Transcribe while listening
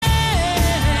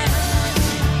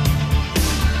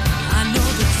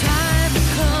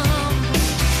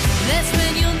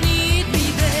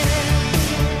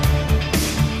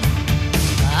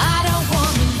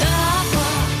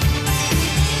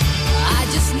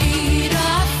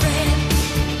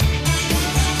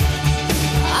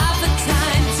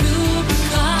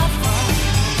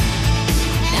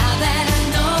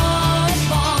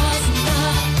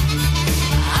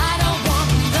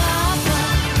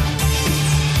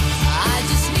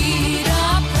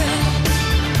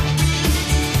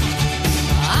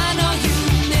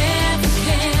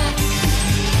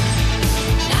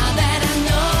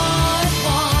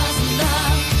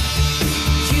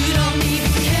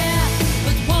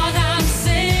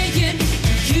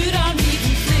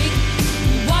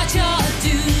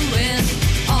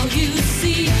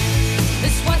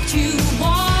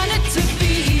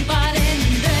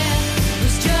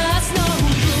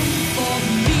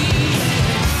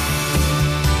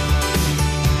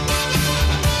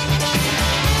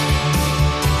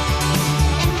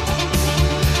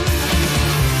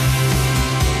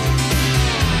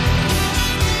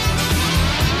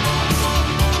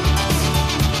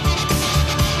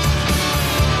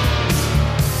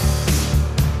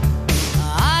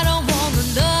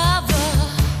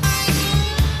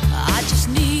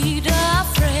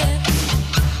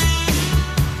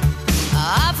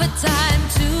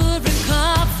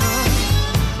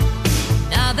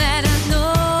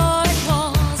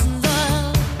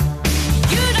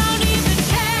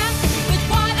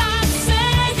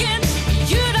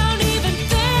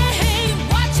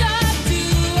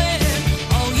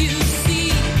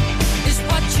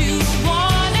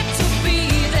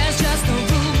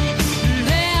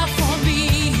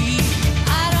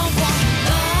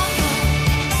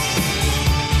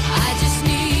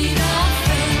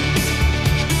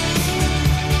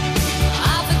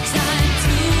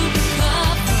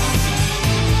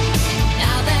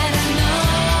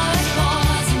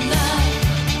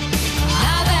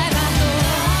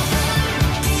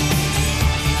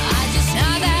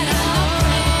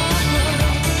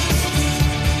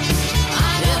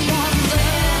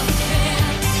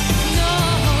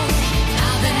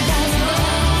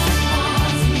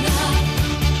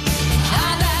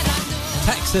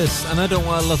Texas, and I Don't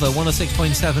Want to Love Her,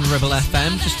 106.7 Ribble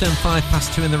FM, just turned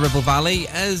 2:05 in the Ribble Valley.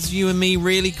 As you and me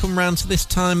really come round to this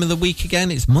time of the week again,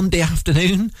 it's Monday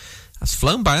afternoon. That's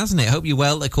flown by, hasn't it? Hope you're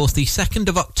well. Of course, the 2nd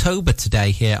of October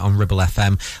today here on Ribble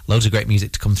FM. Loads of great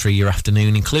music to come through your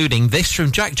afternoon, including this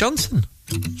from Jack Johnson.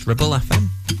 It's Ribble FM.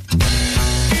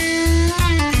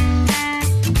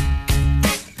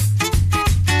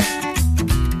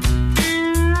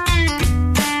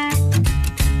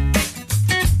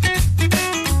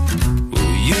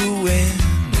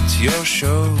 Your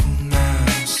show now,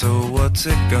 so what's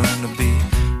it gonna be?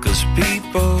 'Cause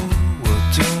people will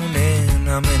tune in.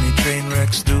 How many train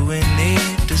wrecks do we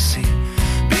need to see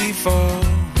before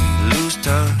we lose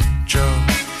touch?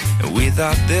 Oh, and we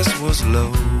thought this was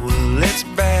low. Well, it's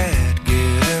bad,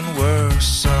 getting worse.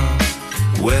 So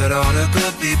where'd all the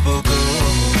good people go?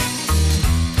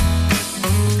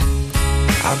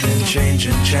 I've been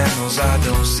changing channels, I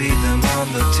don't see them on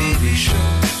the TV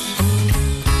shows.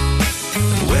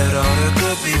 Where'd all the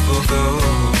good people go?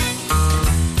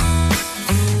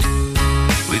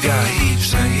 We got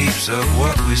heaps and heaps of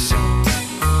what we sow.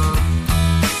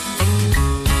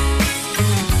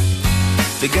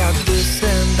 They got this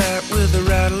and that with a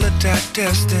rattle attack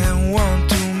testing. 1,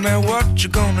 2, man, what you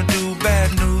gonna do? Bad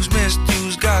news,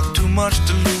 misuse, got too much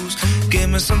to lose. Give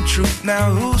me some truth now,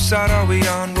 whose side are we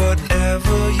on?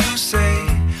 Whatever you say,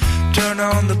 turn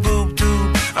on the boob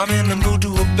tube. I'm in the mood to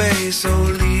obey, so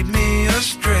lead me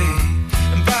astray.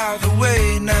 And by the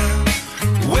way now,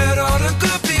 where'd all the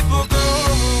good people go?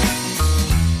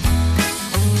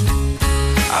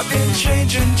 I've been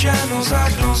changing channels, I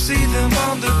don't see them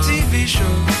on the TV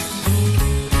shows.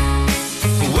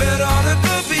 Where'd all the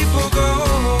good people go?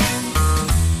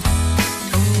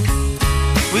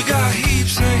 We got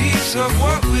heaps and heaps of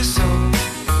what we sow.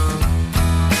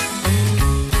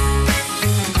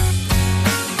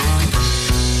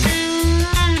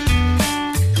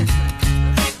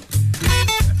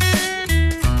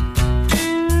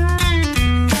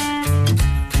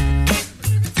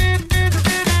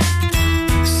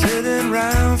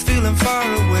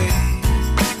 Far away,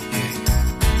 yeah.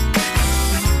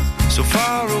 So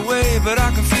far away, but I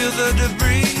can feel the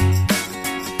debris.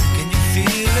 Can you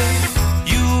feel it?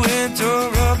 You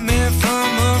interrupt me from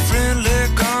a friendly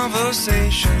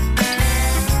conversation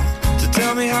to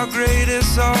tell me how great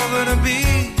it's all gonna be.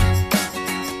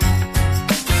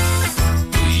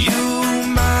 You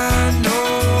might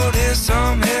notice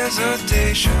some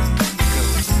hesitation,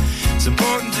 'cause it's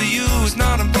important to you, it's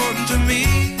not important to me.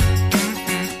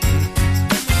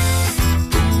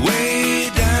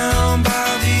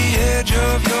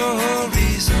 Of your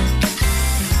reason,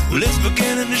 well, it's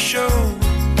beginning to show,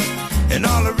 and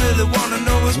all I really want to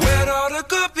know is where'd all the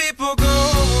good people go?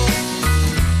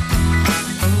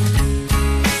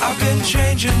 I've been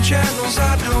changing channels,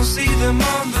 I don't see them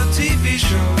on the TV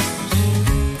shows.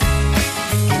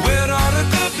 Where'd all the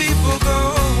good people go?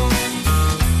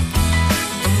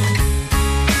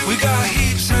 We got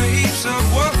heaps and heaps of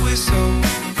what we sow.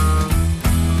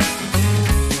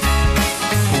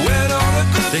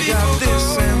 They got this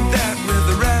and that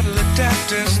with a rattle attack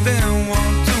test. Then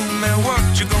 1, 2, man, what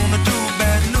you gonna do?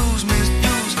 Bad news,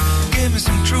 misuse. Give me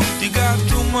some truth, you got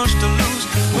too much to lose.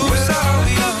 Who's all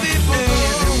the good people?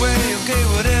 Anyway, okay,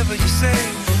 whatever you say.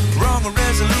 Wrong or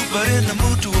resolute, but in the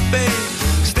mood to obey.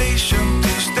 Station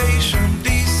to station,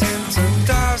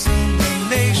 desensitizing the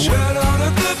nation. Where'd all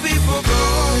the good people go?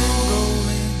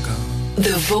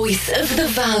 The voice of the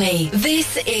valley.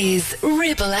 This is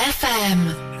Ribble FM.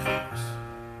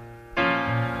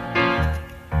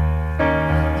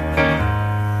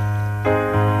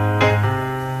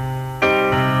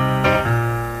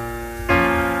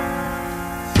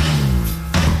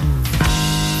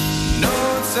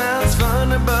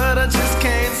 But I just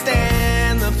can't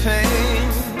stand the pain.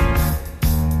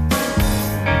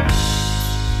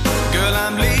 Girl,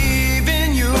 I'm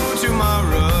leaving you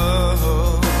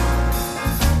tomorrow.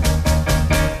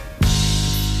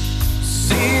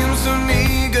 Seems to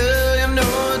me, girl, you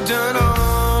know I've done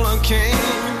all I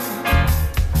can.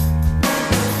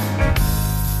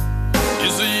 You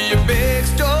see your big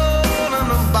stone on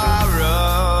the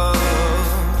borrow.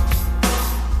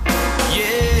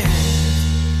 Yeah.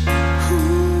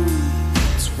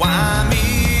 Why I'm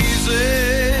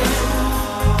easy.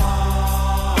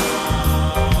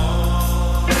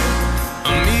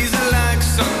 I'm easy like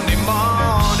Sunday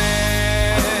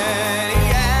morning.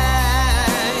 Yeah,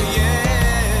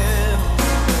 yeah.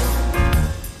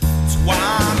 That's why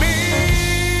I'm easy.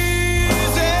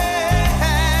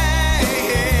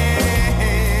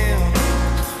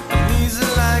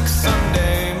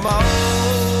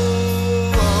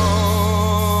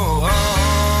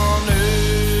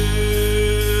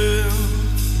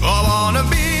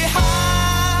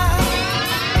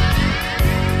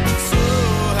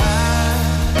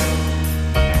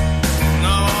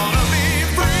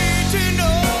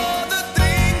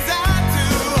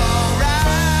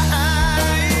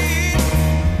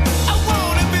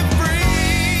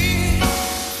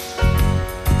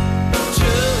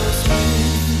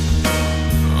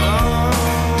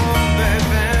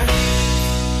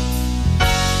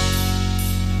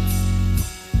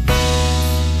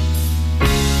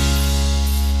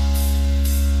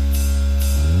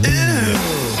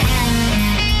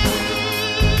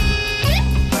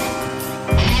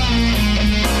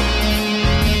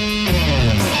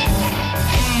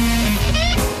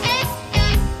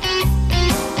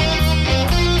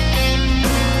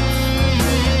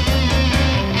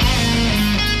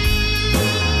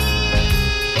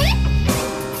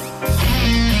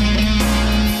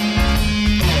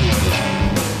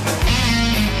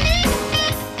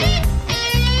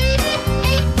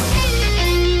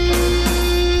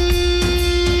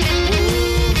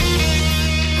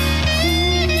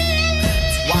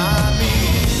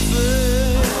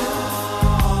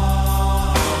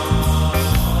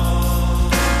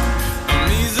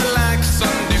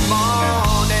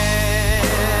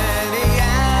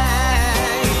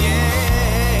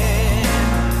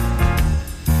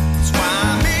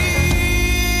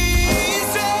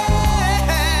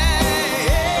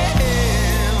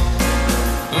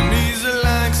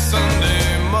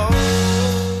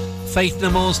 Faith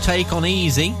No More's take on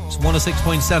Easy. It's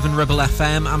 106.7 Ribble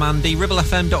FM. I'm Andy.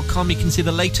 RibbleFM.com. You can see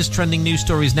the latest trending news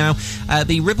stories now.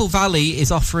 The Ribble Valley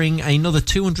is offering another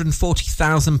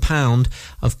 £240,000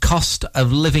 of cost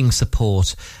of living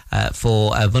support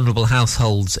for vulnerable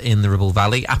households in the Ribble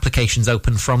Valley. Applications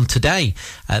open from today.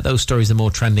 Those stories are more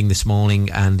trending this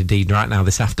morning and indeed right now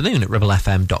this afternoon at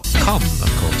RibbleFM.com,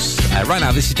 of course. Right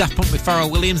now, this is Daft Punk with Pharrell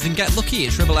Williams and Get Lucky.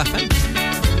 It's Ribble FM.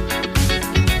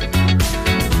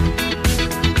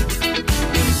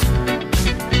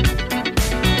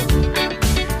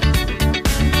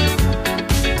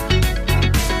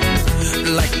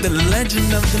 Like the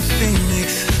legend of the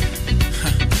phoenix,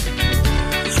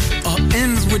 all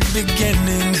ends with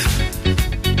beginnings.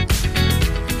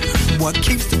 What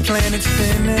keeps the planet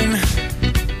spinning?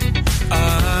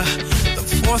 The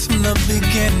force from the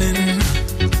beginning.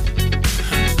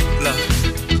 Love.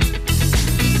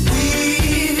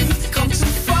 We've come too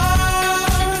far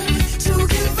to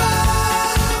give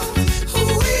up who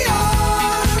we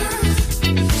are.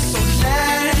 So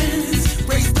let's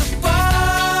raise the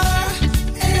bar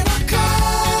and our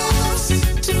cups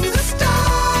to the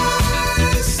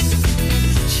stars.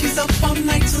 She's up all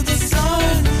night to the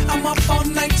sun. I'm up all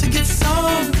night to get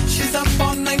some. She's up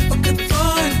all night for good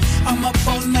fun. I'm up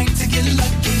all night to get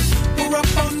lucky. We're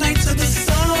up all night to the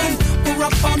sun. We're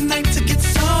up all night to get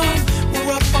some.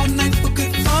 We're up all night for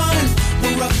good fun.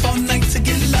 We're up all night to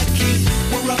get lucky.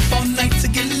 We're up all night to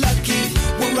get lucky.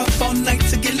 We're up all night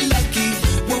to get lucky.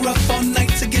 We're up all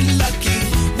night to get lucky.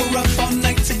 We're up all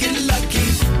night to get lucky.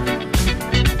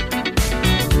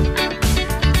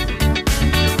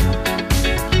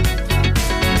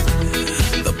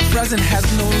 The present has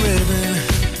no ribbon.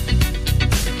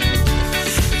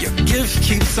 Your gift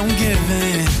keeps on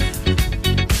giving.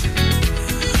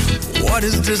 What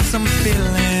is this I'm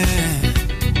feeling?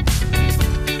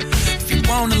 If you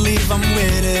wanna leave, I'm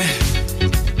with it.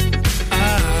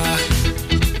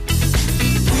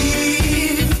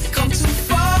 We've come too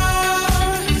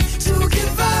far to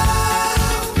give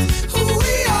up who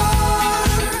we are.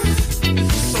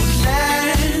 So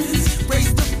let's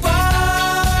raise the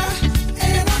bar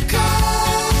and our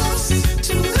cups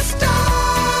to the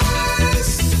stars.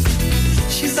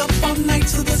 She's up all night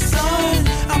to the sun.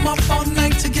 I'm up all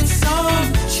night to get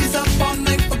some. She's up all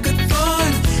night for good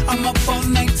fun. I'm up all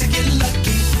night to get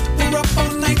lucky. We're up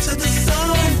all night to the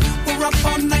sun. We're up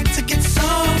all night to get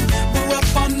some. We're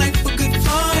up all night for good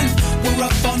fun. We're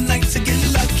up all night to get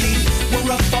lucky.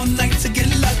 We're up all night to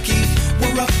get lucky.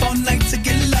 We're up all night to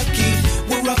get lucky.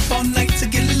 We're up all night to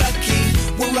get lucky.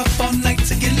 We're up all night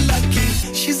to get lucky.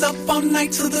 She's up all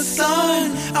night to the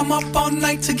sun. I'm up all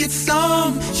night to get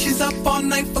some. She's up all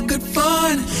night for good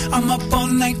fun. I'm up all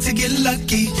night to get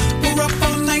lucky. We're up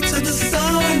all night to the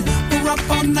sun. We're up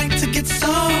all night to get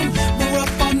some. We're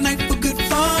up all night for good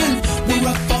fun. We're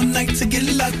up all night to get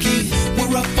lucky.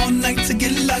 We're up all night to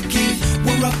get lucky.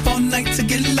 We're up all night to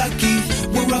get lucky.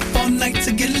 We're up all night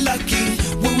to get lucky.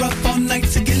 We're up all night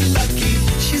to get lucky.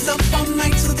 She's up all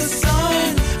night to the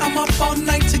sun. I'm up all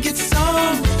night to get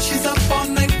some. She's up all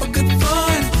night for good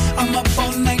fun. I'm up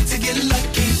all night to get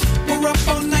lucky. We're up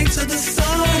all night to the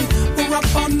sun. We're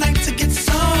up all night to get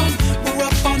some. We're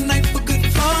up all night for good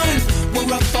fun.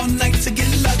 We're up all night to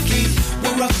get lucky.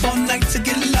 We're up all night to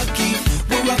get lucky.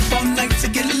 We're up all night to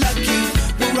get lucky.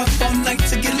 We're up all night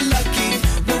to get lucky.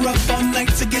 We're up all night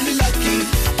to get lucky.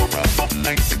 We're up all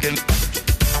night to get.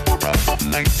 We're up all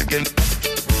night to get.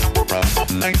 We're up all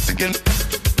night to get.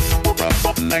 We're up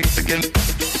all night to get.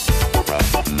 We're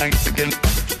up all night to get.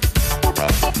 We're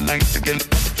up all night to get.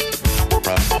 We're up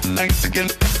all night to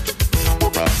get. We're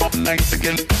up all night to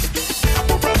get.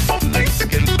 We're up all night to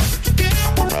get.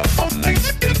 We're up all night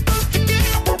to get.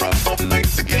 We're up all night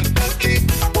to get lucky.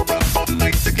 We're up all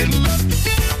night to get lucky.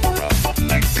 We're up all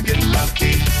night to get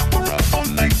lucky. We're up all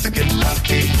night to get lucky. We're up all night to get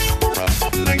lucky. We're up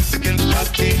all night to get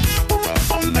lucky. We're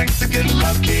up all night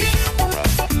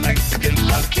to get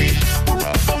lucky. We're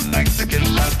up all night to get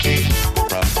lucky. We're up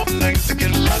all night to get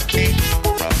lucky.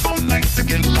 We're up all night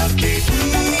to get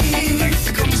lucky. Night to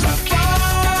get lucky.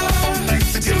 Night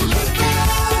to get lucky.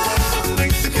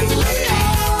 Night to get lucky.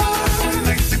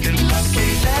 Night to get lucky.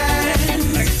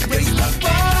 Night to get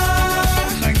lucky.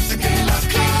 Night to get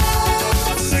lucky.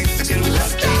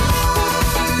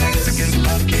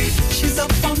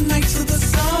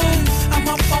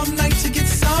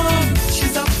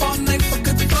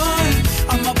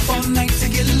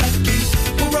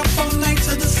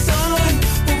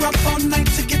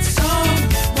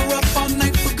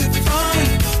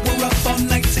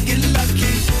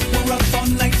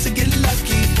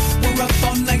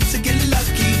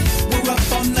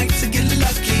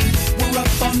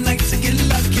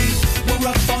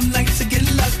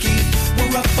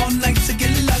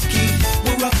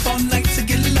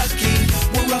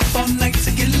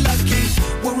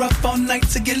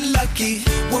 to get lucky.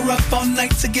 We're up all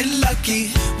night to get lucky.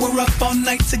 We're up all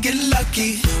night to get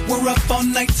lucky. We're up all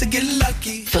night to get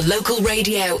lucky. For local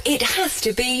radio, it has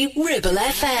to be Ribble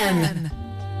FM.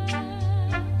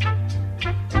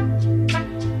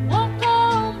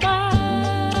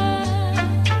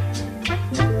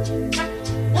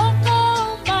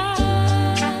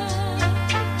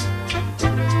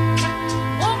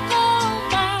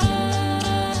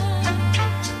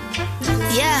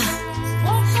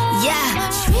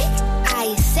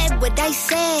 I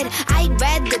said I'd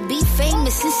rather be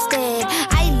famous instead.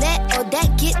 I let all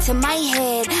that get to my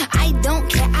head. I don't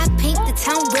care, I paint the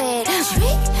town red.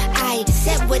 I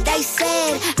said what I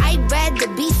said. I'd rather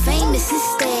be famous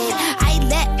instead. I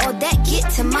let all that get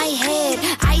to my head.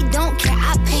 I don't care,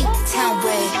 I paint the town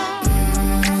red.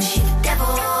 She the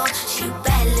devil, she a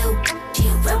bad little, she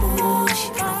a rebel. She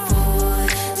put her foot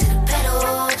to the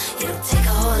pedal. It'll take a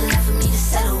whole lot for me to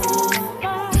settle.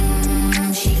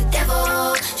 She the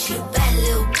devil, she a bad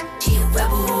little, she a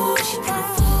rebel. She put her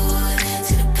foot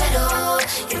to the pedal.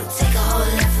 It'll take a whole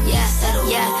lot for me to settle.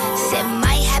 Yeah, said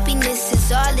my happiness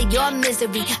is all of your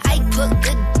misery. I put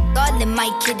good all in my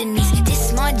kidneys. This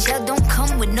small gel don't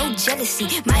come with no jealousy.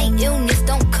 My illness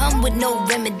don't come with no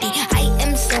remedy. I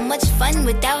am so much fun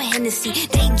without Hennessy.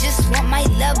 They just want my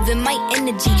love and my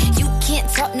energy. You can't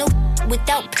talk no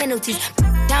without penalties.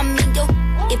 I mean, yo,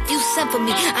 if you send for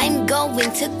me, I'm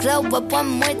going to glow up one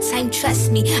more time.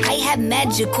 Trust me, I have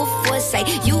magical foresight.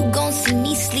 You gon' see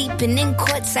me sleeping in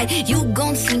courtside. You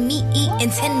gon' see me eating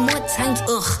 10 more times.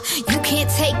 Ugh, you can't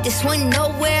take this one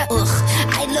nowhere. Ugh,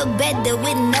 I look better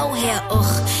with no hair.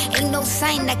 Ugh, ain't no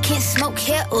sign I can't smoke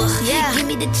here. Ugh, yeah, give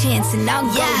me the chance and I'll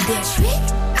go there.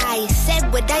 I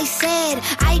said what I said.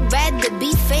 I'd rather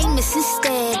be famous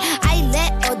instead. I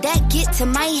let all that get to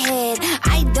my head.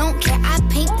 I don't care, I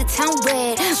paint the town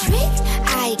red.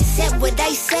 I said what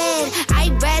I said.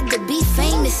 I'd rather be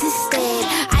famous instead.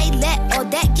 I let all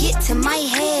that get to my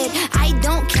head. I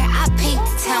don't care, I paint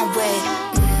the town red.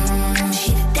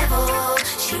 She the devil,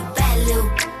 she a bad little,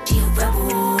 she a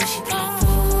rebel. She put her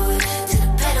foot to the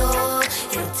pedal.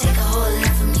 It'll take a whole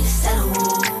lot for me to settle.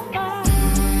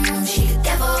 She the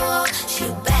devil, she a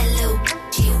bad little,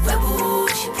 she a rebel.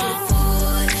 She put her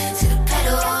foot to the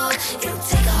pedal. It'll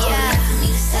take a whole lot for me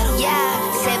to settle.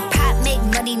 Yeah, said pop make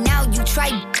money now, you try.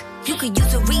 You could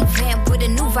use a revamp with a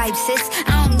new vibe, sis.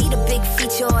 I don't need a big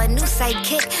feature or a new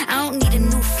sidekick. I don't need a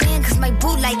new fan, cause my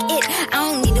boo like it. I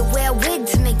don't need to wear a wig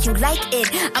to make you like it.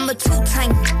 I'm a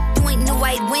two-time, you ain't know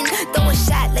I'd win. Throw a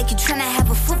shot like you're tryna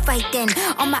have a foot fight then.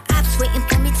 All my ops waiting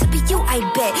for me to be you, I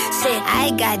bet. Said,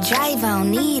 I got drive, I don't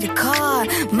need a car.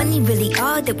 Money really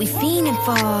all that we fiending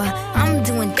for. I'm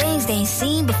doing things they ain't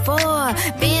seen before.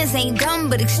 Bands ain't dumb,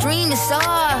 but extreme is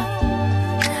all.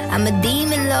 I'm a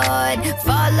demon lord,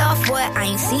 fall off what, I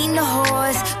ain't seen the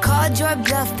horse. Called your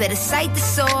bluff, better cite the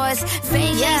source.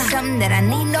 Fame ain't something that I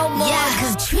need no more. Yeah,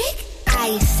 cause trick,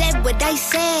 I said what I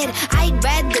said. I'd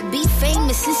rather be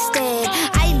famous instead.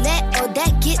 I let all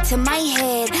that get to my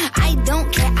head. I don't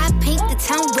care, I paint the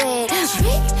town red.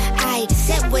 Trick, I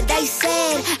said what I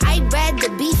said. I'd rather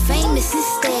be famous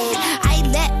instead. I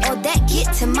let all that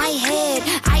get to my head.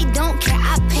 I don't care,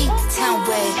 I paint the town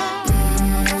red.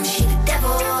 She the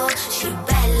devil, she a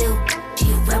bad little,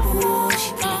 she a rebel.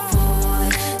 She put her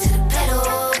foot to the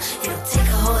pedal. It'll take a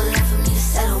whole lot for me to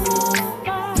settle.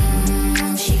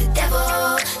 She the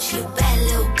devil, she a bad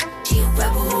little, she a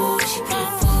rebel. She put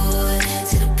her foot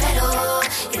to the pedal.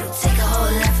 It'll take a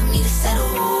whole lot for me to settle.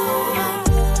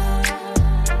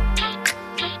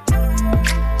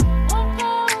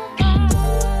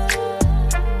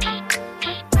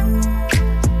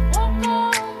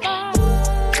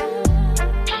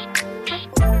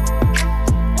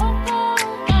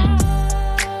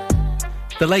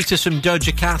 The latest from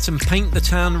Doja Cat and Paint the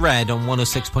Town Red on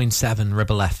 106.7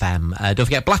 Ribble FM. Don't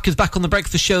forget, Blackers back on the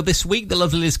breakfast show this week. The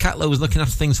lovely Liz Catlow was looking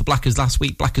after things for Blackers last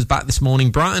week. Blackers back this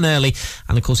morning, bright and early.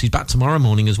 And of course, he's back tomorrow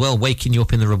morning as well, waking you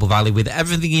up in the Ribble Valley with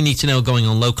everything you need to know going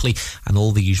on locally and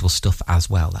all the usual stuff as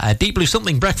well. Deep Blue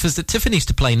Something breakfast at Tiffany's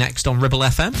to play next on Ribble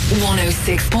FM.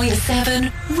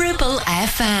 106.7 Ribble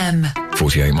FM.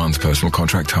 48 months personal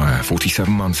contract hire,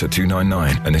 47 months at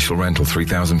 $299. Initial rental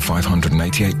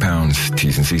 £3,588.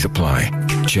 T's and C's apply.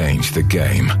 Change the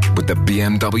game with the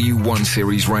BMW 1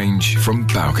 Series range from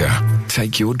Bowker.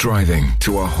 Take your driving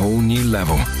to a whole new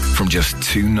level from just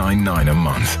 $299 a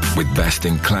month with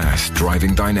best-in-class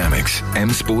driving dynamics,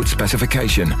 M Sport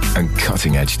specification and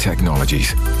cutting-edge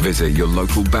technologies. Visit your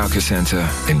local Bowker Centre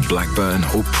in Blackburn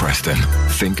or Preston.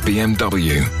 Think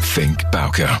BMW, think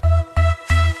Bowker.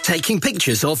 Taking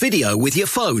pictures or video with your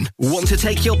phone? Want to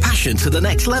take your passion to the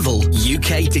next level?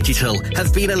 UK Digital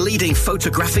have been a leading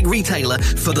photographic retailer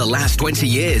for the last 20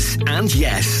 years. And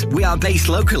yes, we are based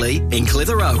locally in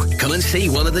Clitheroe. Come and see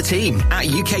one of the team at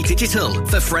UK Digital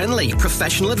for friendly,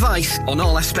 professional advice on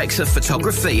all aspects of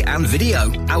photography and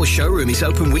video. Our showroom is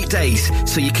open weekdays,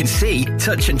 so you can see,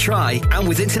 touch and try. And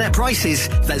with internet prices,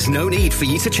 there's no need for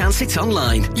you to chance it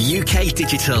online. UK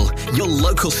Digital, your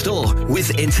local store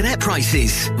with internet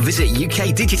prices. Visit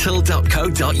ukdigital.co.uk.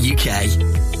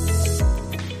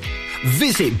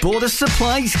 Visit Border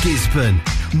Supplies Gisborne.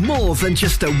 More than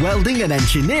just a welding and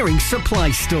engineering supply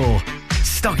store.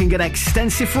 Stocking an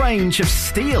extensive range of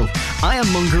steel,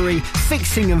 ironmongery,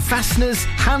 fixing and fasteners,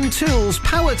 hand tools,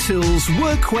 power tools,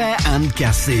 workwear and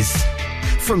gases.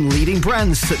 From leading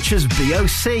brands such as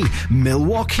BOC,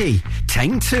 Milwaukee,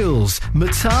 Tang Tools,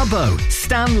 Metabo,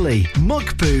 Stanley,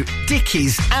 Muck Boot,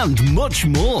 Dickies and much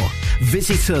more.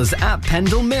 Visit us at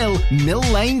Pendle Mill, Mill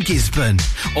Lane, Gisborne,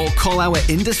 or call our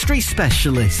industry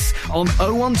specialists on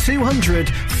 01200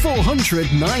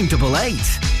 400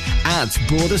 988. At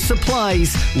Border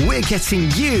Supplies, we're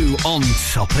getting you on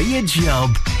top of your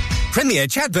job. Premier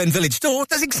Chadburn Village Store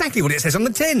does exactly what it says on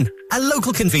the tin. A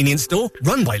local convenience store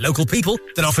run by local people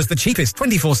that offers the cheapest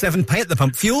 24/7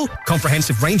 pay-at-the-pump fuel,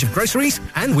 comprehensive range of groceries,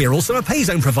 and we're also a pay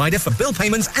zone provider for bill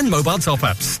payments and mobile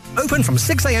top-ups. Open from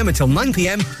 6 a.m. until 9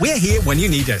 p.m. We're here when you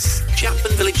need us.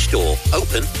 Chadburn Village Store,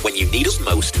 open when you need us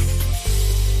most.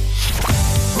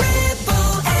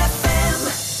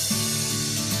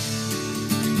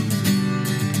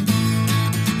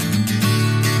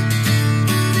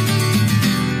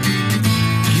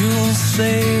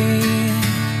 Say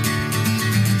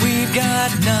we've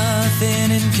got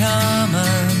nothing in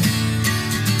common,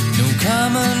 no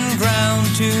common ground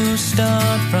to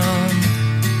start from,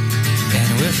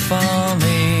 and we're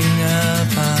falling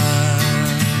apart.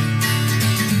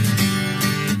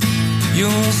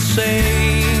 You'll say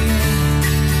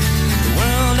the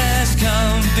world has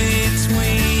come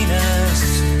between us,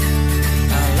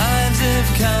 our lives have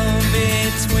come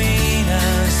between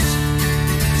us.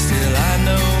 Still I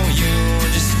know you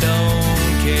just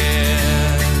don't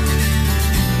care.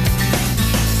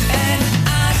 And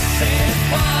I said,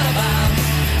 what about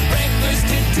breakfast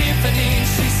at Tiffany's?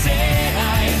 She said,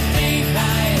 I think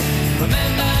I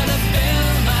remember the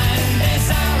film, and as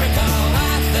I recall,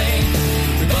 I think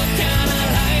we both kinda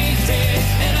liked it.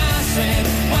 And I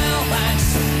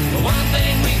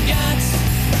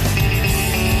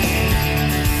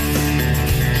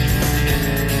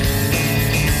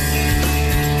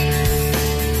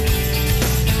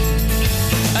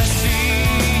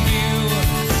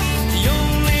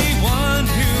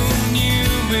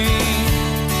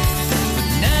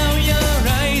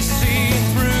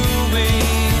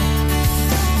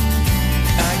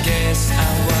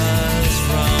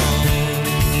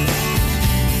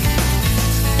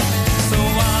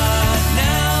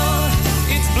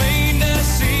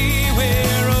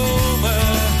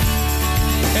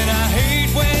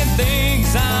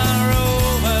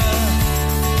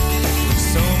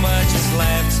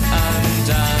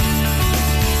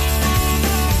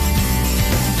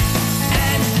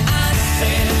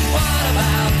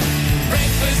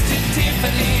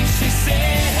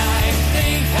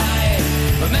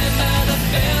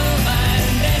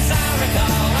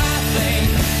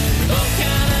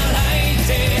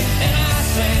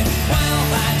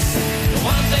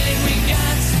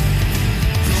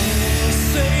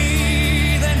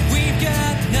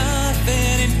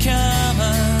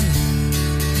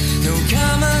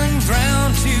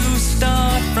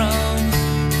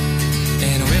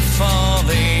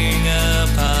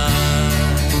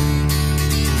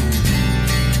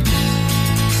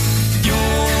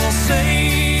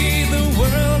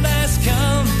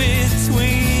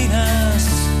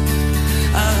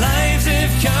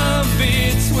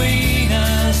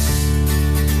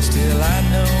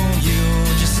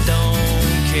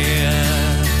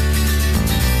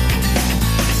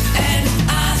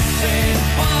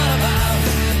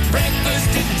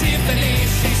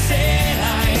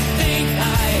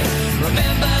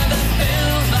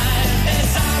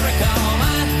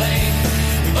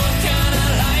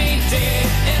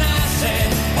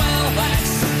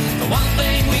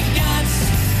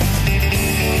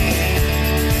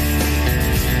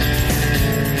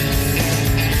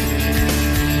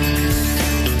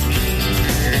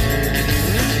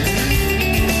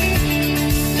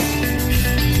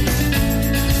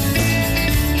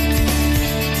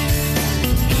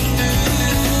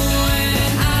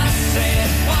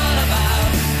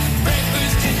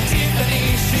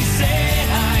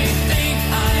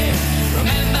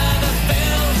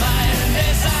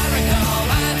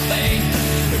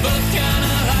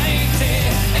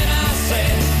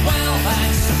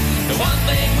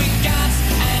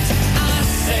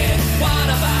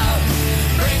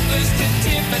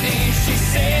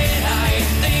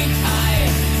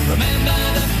Remember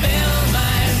the film,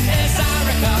 and as I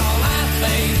recall, I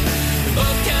think we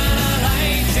both kind of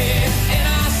liked it. And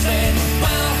I said,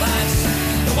 well, that's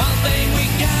the one thing we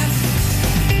got.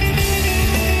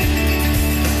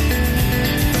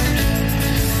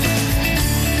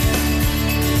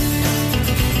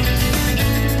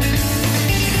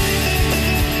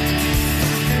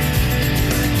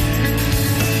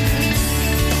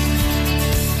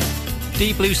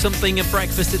 Deep Blue Something at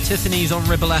breakfast at Tiffany's on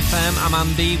Ribble FM. I'm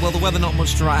Andy. Well, the weather not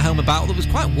much to write home about. It was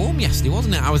quite warm yesterday,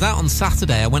 wasn't it? I was out on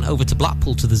Saturday. I went over to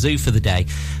Blackpool to the zoo for the day,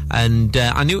 and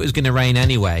I knew it was going to rain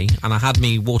anyway, and I had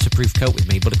me waterproof coat with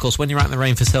me. But of course, when you're out in the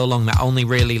rain for so long, that only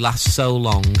really lasts so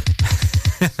long.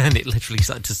 And it literally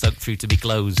started to soak through to be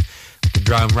clothes. The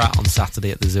drowned rat on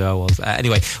Saturday at the zoo I was.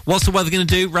 Anyway, what's the weather going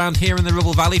to do round here in the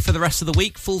Ribble Valley for the rest of the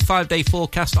week? Full 5-day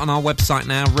forecast on our website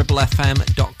now,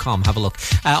 ribblefm.com. Have a look.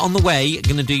 On the way,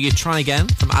 going to do your Try Again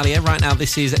from Alia. Right now,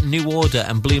 this is New Order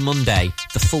and Blue Monday,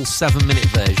 the full 7-minute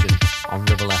version on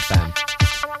Ribble FM.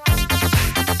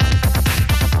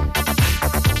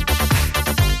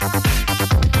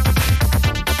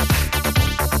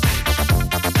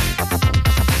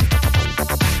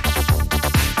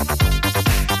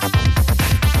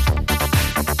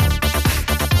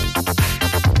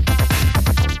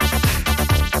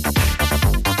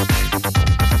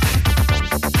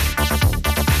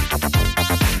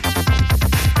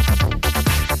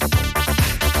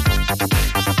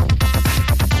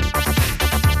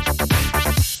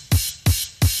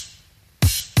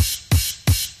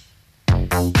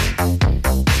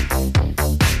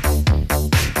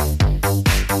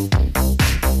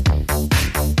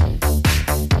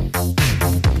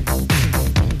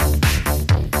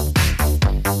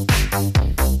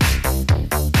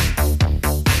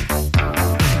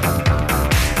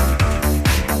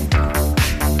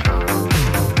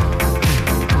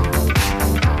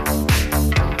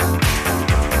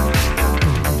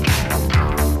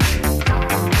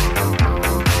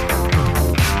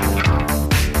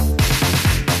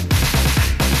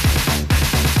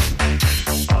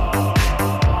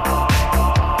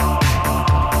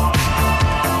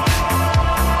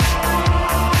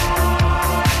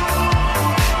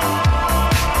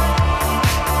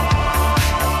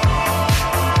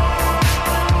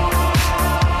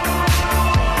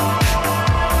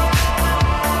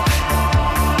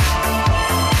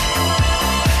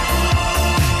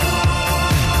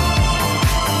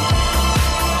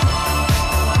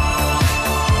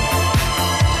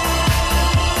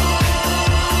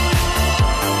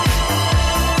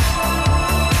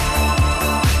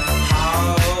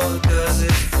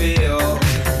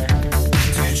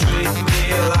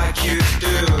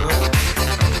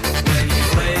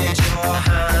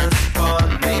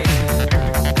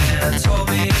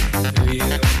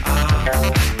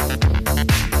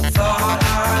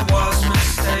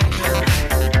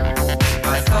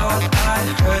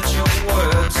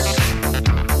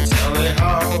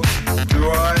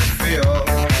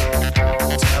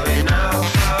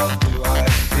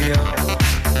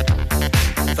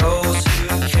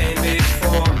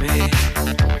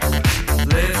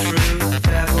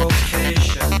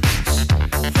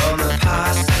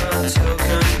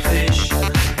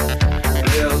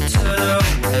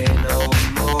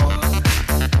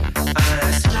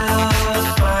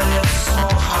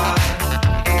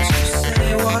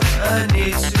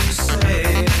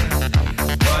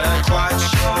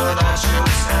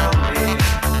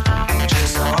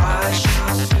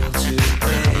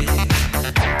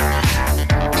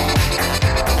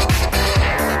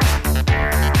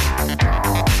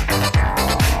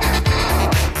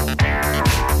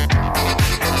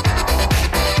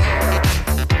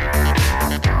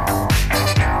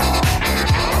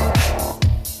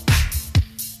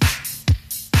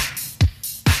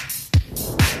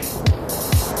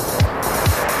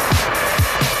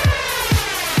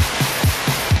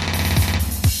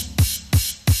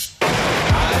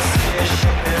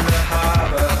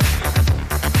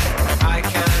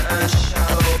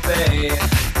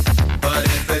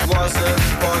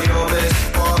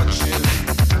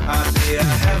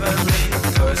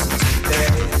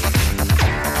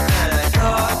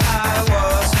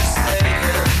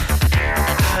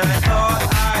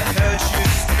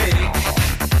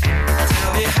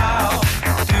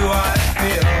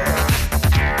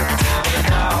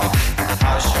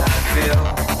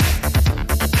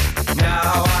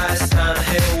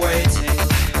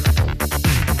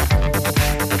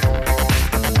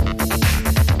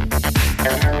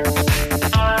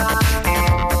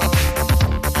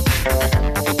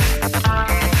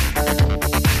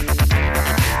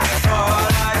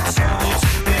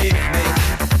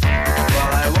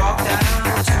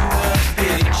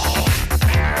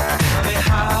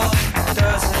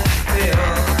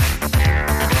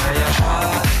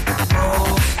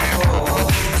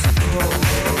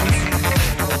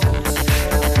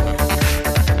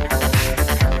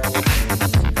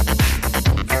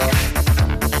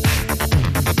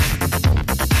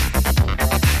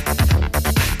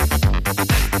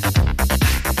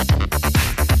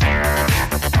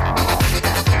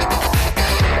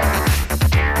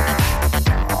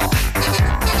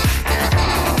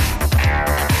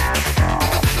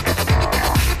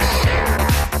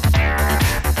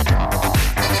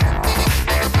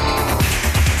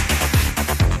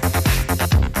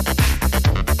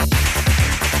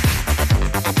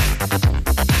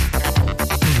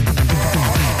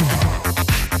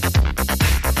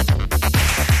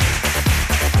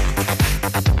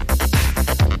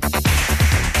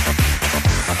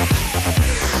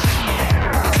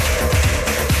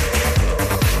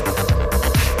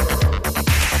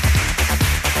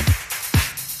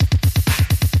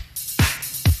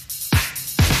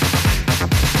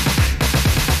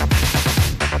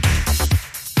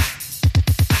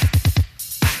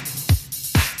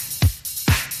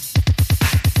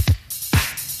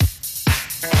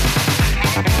 Your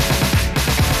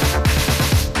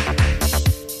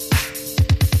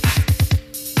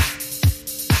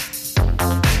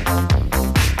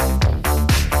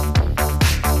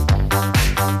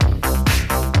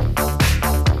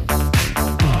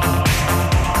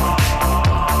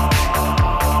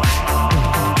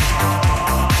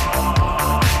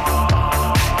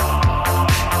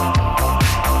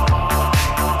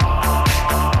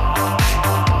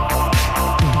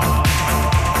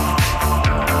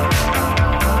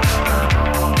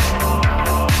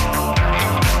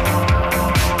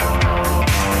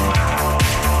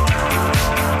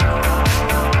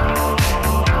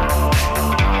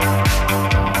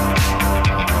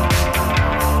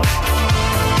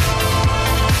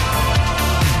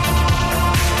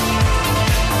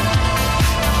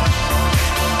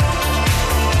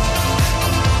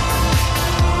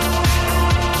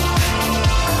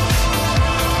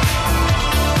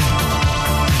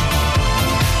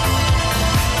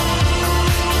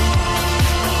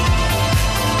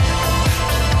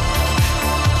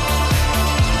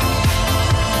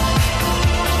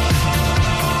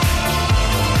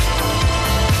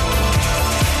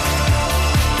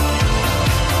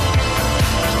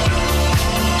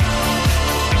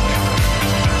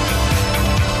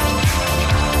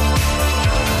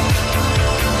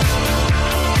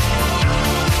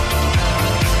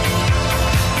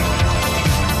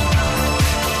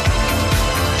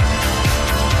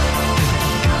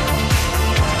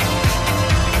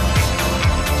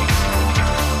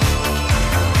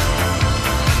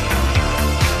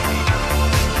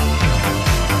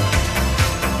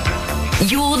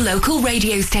local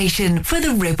radio station for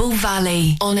the Ribble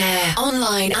Valley. On air,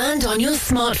 online and on your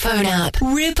smartphone app.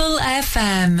 Ribble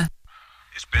FM.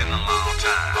 It's been a long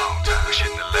time. We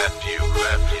shouldn't have left you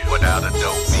without a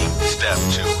dope beat. Step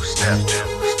two, step two,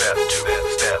 step two,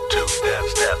 step two,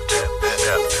 step two,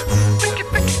 step two.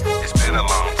 It's been a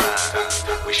long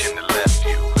time. We shouldn't have left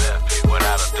you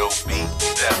without a dope beat.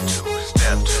 Step two,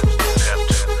 step two, step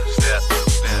two, step two,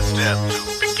 step two.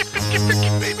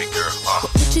 Baby girl,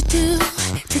 what would you do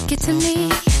to get to me?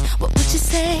 What would you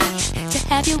say to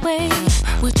have your way?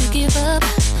 Would you give up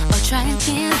or try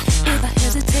again? If I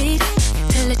hesitate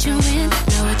to let you in,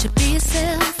 now would you be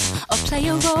yourself or play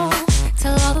a role?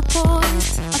 Tell all the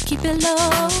boys I'll keep it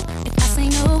low. If I say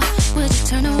no, would you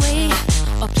turn away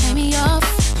or play me off?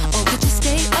 Or would you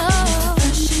stay? Oh,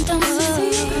 first you don't succeed.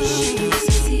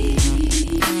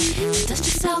 Dust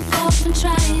yourself off and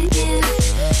try again.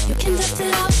 You can dust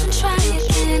it off and try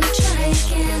again, try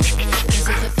again. Cause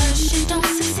if at first you don't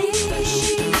succeed,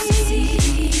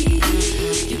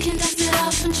 you can dust it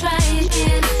off and try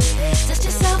again. Dust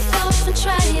yourself off and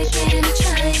try again,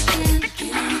 try again.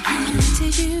 I'm into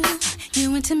you,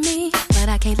 you into me, but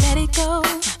I can't let it go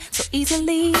so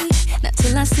easily. Not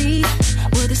till I see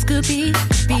what this could be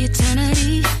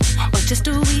eternity or just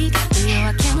a week. We know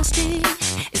our chemistry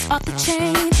is off the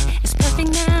chain. It's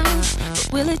perfect now, but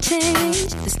will it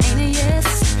change? This ain't a yes,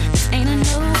 this ain't a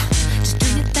no. Just do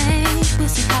your thing, we'll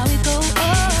see how it goes. Oh,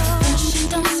 first you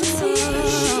don't succeed.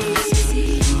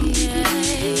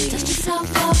 Dust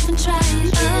yourself off and try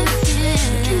again. You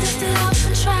can dust it off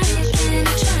and try again,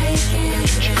 try again.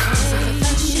 So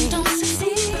first you don't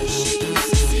succeed.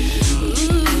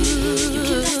 You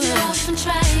can dust it off and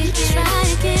try again, try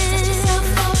again. Dust yourself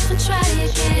off and try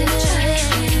again, try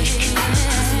again.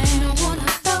 You don't wanna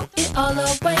throw it all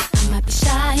away. I might be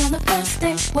shy on the first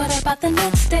day. What about the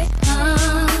next day?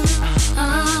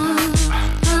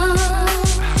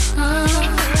 I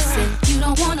said you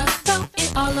don't wanna throw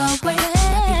it all away.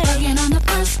 Might be bugging on the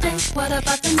first day. What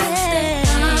about the next day?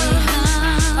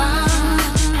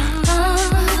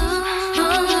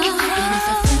 And if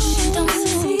at first you don't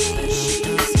succeed,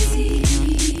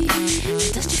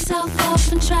 dust yourself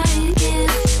off and try again.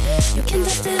 You can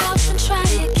dust it off and try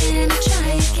again,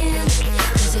 try again.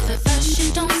 Cause if at first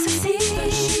you don't succeed,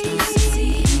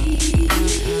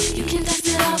 you can dust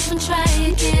it off and try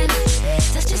again.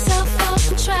 Dust yourself off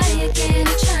and try again,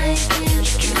 try again,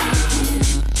 try again.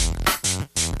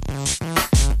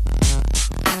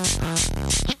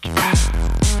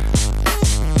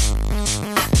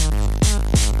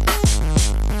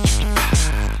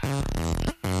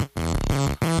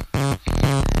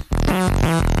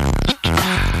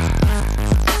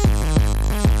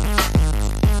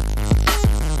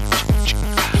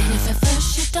 And if at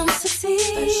first you don't succeed,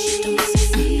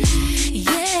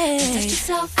 yeah, dust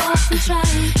yourself off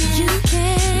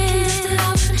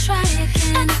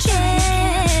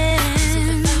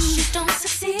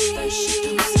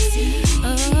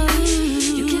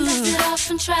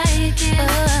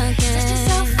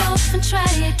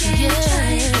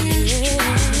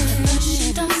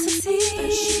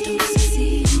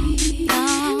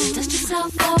No. Dust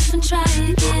yourself off and try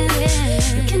again.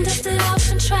 You can dust it off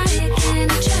and try again.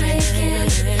 Try again.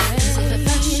 'Cause if at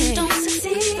first you don't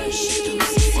succeed,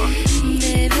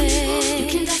 baby, you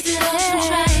can dust it off and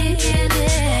try again.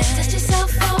 Dust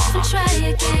yourself off and try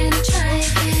again. Try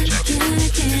again.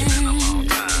 Again.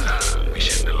 We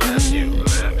shouldn't have left you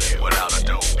without a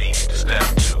dope beat. Step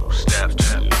two, step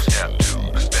two, step two,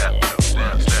 step two,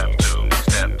 step two,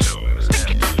 step two.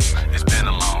 It's been a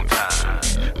long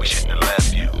time. We shouldn't have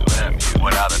left you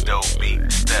without a dope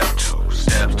beat. Step two,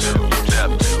 step two,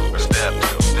 step two, step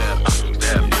two,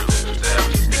 step two, step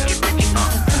two,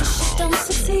 Don't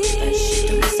succeed.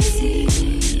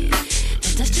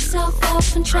 Then dust yourself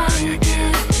off and try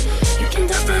again. You can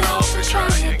dust it off and try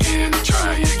again.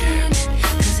 Try again.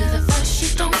 'Cause if at first you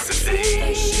don't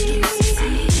succeed,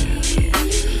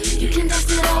 you can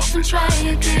dust it off and try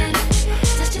again.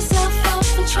 Dust yourself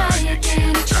off and try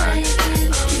again. Try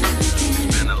again.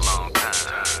 It's been a long time.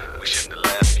 We shouldn't have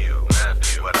left you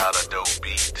without a dope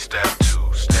beat. Step two,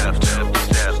 step two,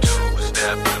 step two,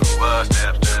 step two,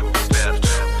 step two, step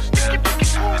two, step two.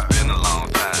 It's been a long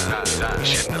time. We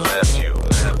shouldn't have left you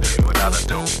without a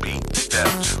dope beat. Step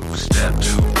two, step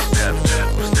two, step two,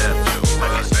 step two,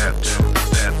 step two,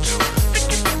 step two.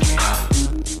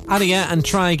 Adia and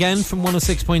Try Again from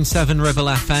 106.7 Ribble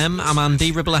FM. I'm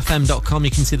Andy, ribblefm.com.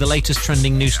 You can see the latest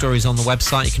trending news stories on the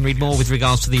website. You can read more with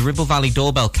regards to the Ribble Valley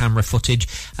doorbell camera footage,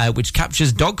 which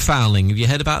captures dog fouling. Have you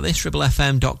heard about this?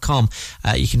 ribblefm.com.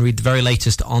 You can read the very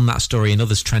latest on that story and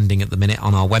others trending at the minute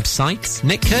on our website.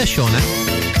 Nick Kershaw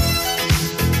now.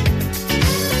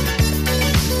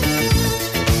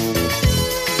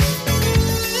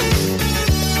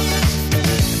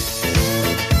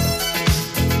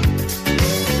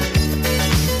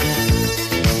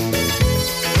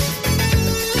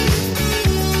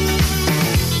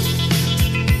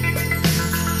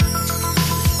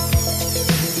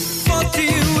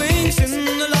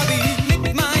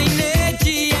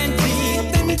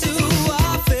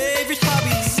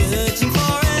 Searching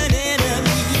for an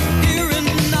enemy. Here in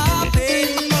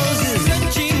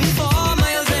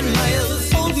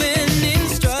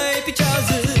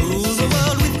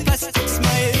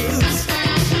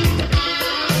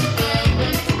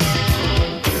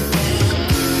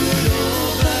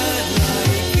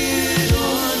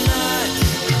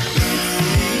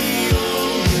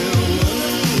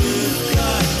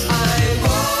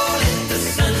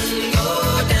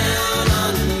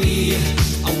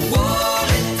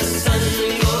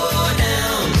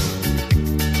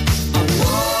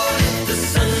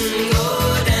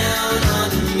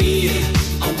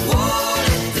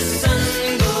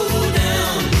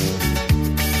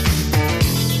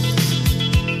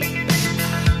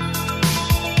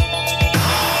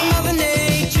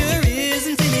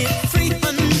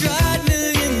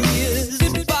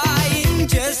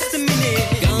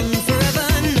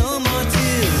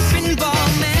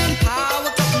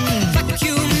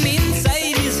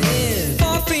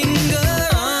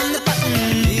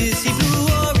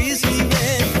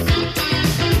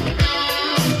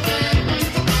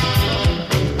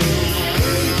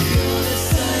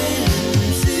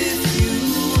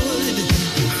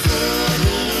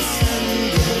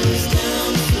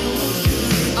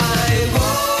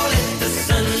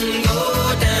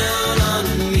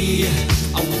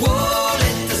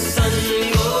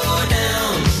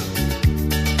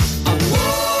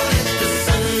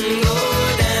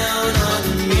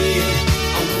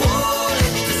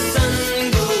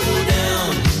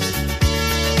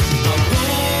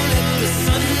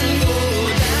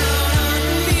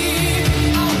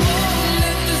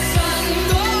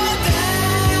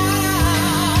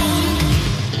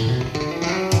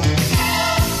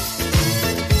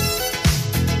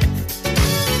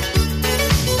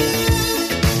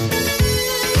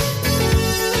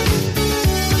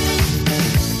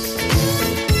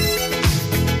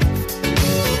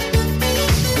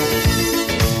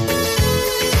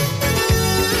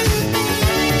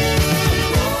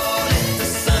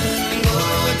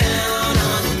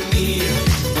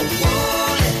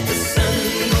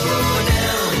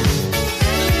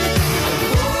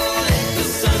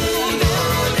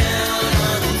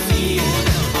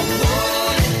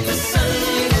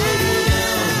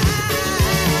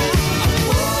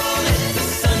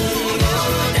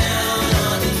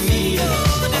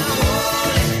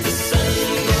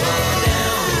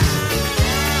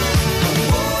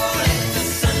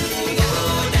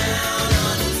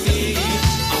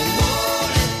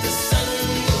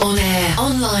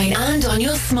online and on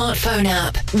your smartphone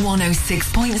app.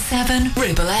 106.7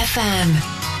 Ribble FM.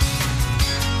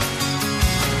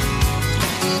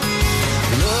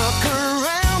 Look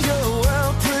around your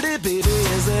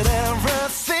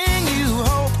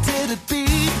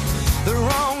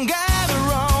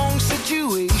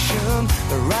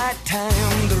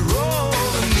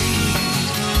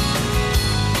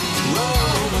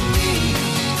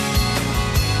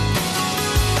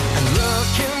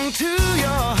to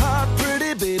your heart,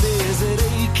 pretty baby? Is it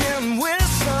aching with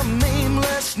some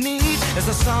nameless need? Is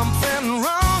there something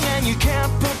wrong and you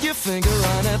can't put your finger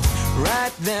on it?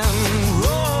 Right then,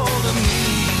 roll to me.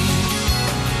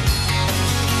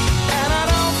 And I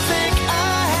don't think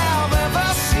I have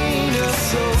ever seen a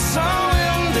soul so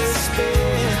in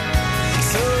despair.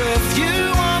 So if you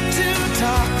want to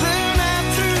talk the night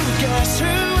through, guess who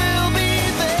will be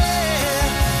there?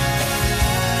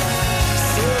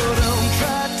 So don't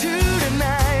try to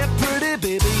deny it, pretty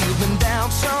baby. You've been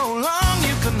down so long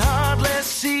you can hardly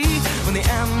see. When the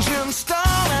engines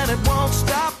stall and it won't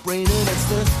stop raining, it's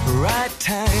the right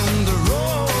time to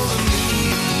roll to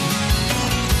me.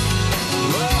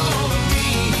 Roll to me.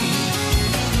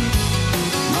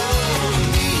 Roll to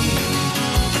me.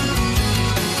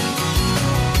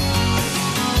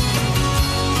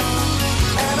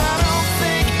 And I don't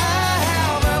think I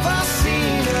have ever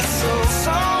seen a soul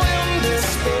so in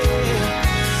despair.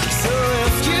 So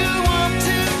if you want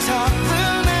to talk the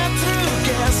night through,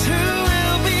 guess who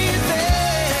will be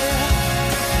there?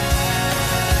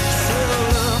 So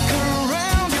look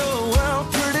around your world,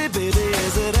 pretty baby.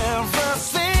 Is it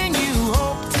everything you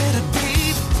hoped it'd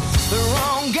be? The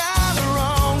wrong guy, the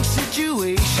wrong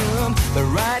situation, the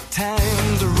right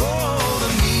time to roll to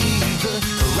me. The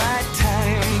right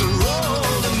time to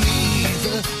roll to me.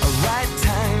 The right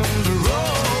time to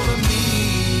roll to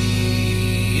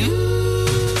me.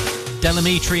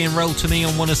 Delamitri and Roll to Me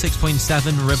on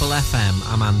 106.7 Ribble FM.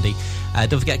 I'm Andy.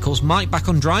 Don't forget, of course, Mike back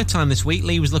on Drive Time this week.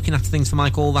 Lee was looking after things for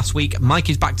Mike all last week. Mike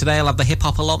is back today. I'll have the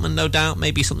hip-hop allotment, no doubt.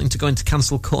 Maybe something to go into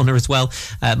Cancel Corner as well.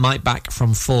 Mike back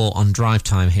from 4 on Drive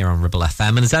Time here on Ribble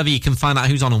FM. And as ever, you can find out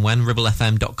who's on and when,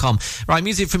 ribblefm.com. Right,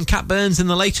 music from Cat Burns and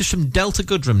the latest from Delta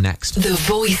Goodrum next. The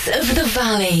voice of the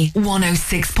valley,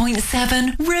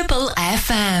 106.7 Ribble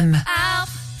FM. Help.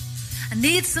 I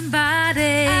need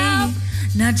somebody. Help.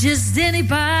 Not just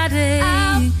anybody.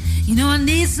 Help. You know I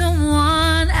need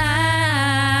someone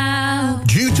out.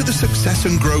 Due to the success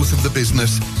and growth of the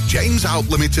business, James Out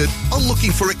Limited are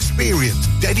looking for experienced,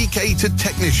 dedicated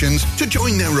technicians to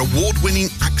join their award-winning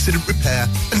accident repair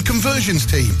and conversions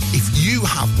team. If you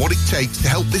have what it takes to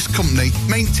help this company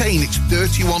maintain its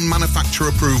 31 manufacturer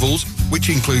approvals, which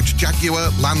includes Jaguar,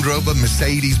 Land Rover,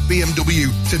 Mercedes, BMW,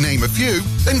 to name a few,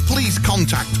 then please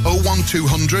contact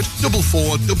 01200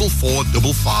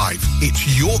 444455. It's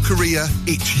your career,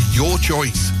 it's your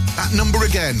choice. That number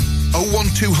again,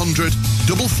 01200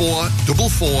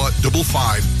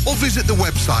 444455, or visit the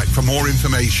website for more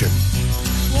information.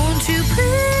 Won't you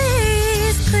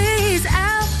please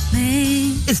help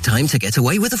me? It's time to get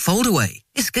away with a foldaway.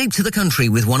 Escape to the country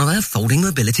with one of our folding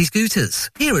mobility scooters.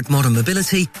 Here at Modern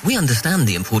Mobility, we understand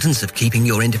the importance of keeping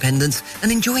your independence and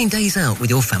enjoying days out with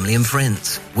your family and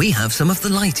friends. We have some of the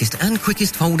lightest and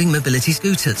quickest folding mobility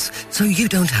scooters, so you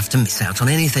don't have to miss out on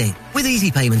anything. With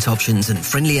easy payment options and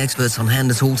friendly experts on hand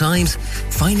at all times,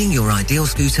 finding your ideal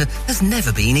scooter has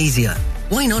never been easier.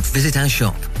 Why not visit our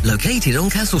shop, located on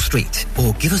Castle Street,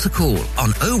 or give us a call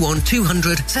on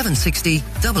 01200 760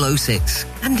 006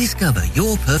 and discover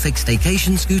your perfect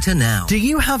staycation scooter now. Do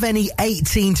you have any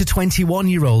 18 to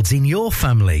 21-year-olds in your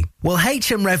family? Well,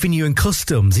 HM Revenue and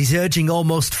Customs is urging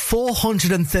almost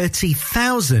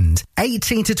 430,000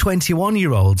 18 to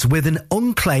 21-year-olds with an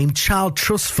unclaimed child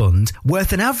trust fund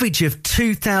worth an average of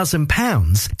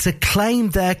 £2,000 to claim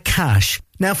their cash.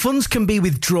 Now, funds can be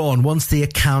withdrawn once the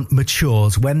account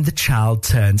matures when the child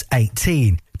turns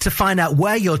 18. To find out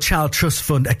where your Child Trust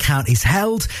Fund account is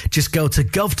held, just go to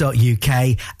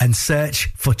gov.uk and search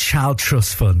for Child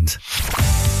Trust Fund.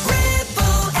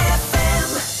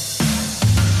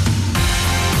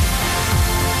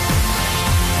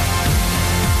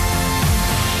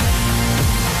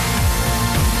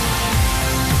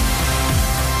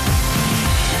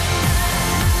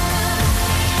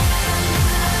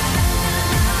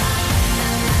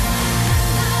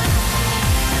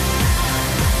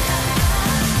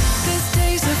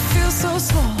 So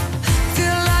small,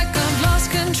 feel like I've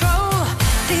lost control.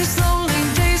 These lonely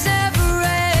days never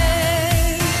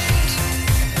end.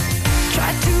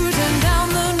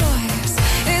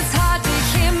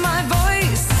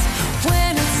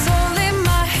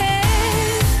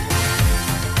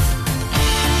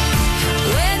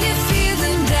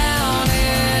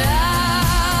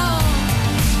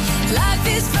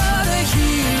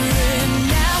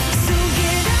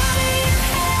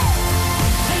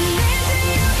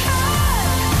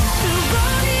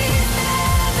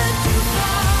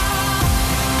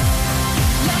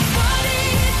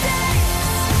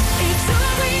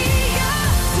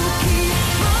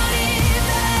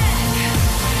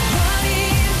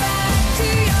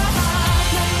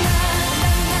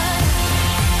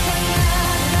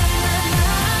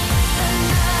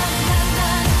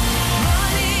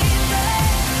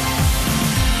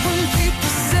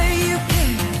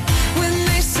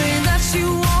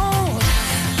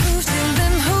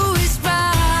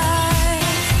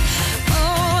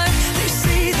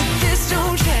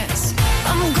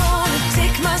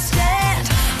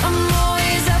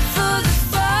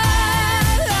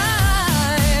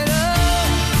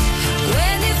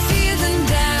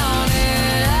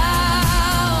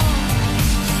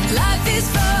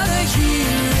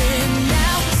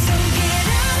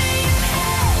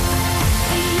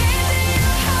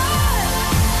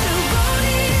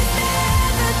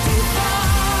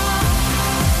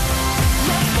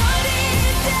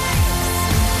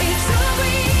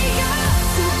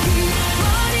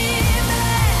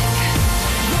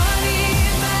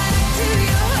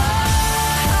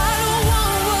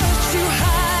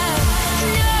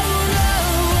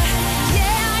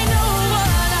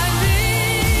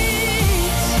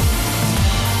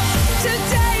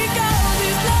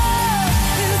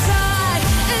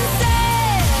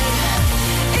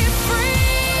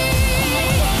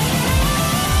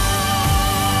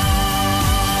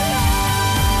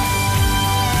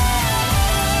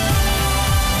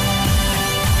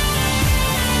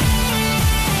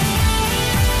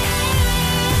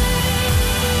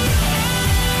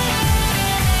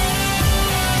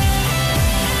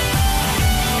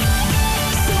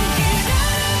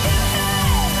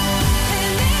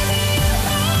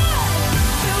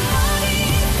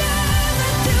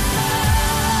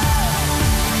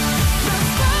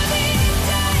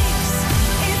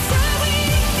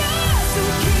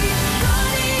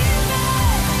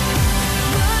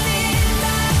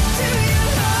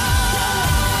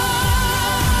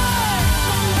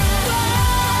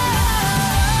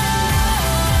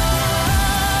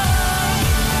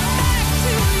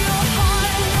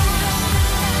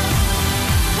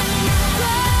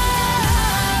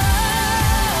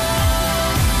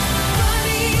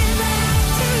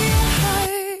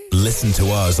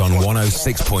 Buzz on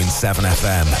 106.7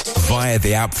 FM via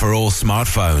the app for all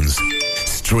smartphones.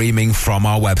 Streaming from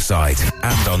our website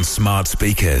and on smart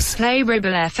speakers. Play Ribble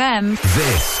FM.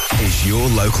 This is your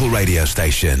local radio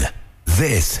station.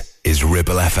 This is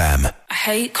Ribble FM. I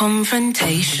hate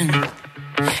confrontation.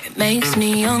 It makes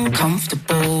me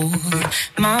uncomfortable.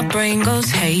 My brain goes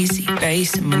hazy,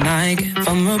 racing when I get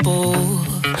vulnerable.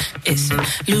 It's a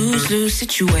lose-lose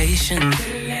situation.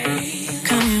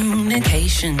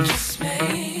 Communication just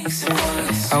makes it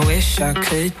worse. I wish I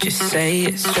could just say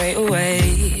it straight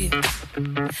away.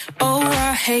 Oh,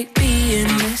 I hate being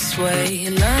this way.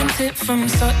 Learned it from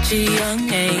such a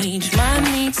young age. My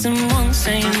needs and wants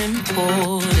ain't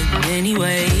important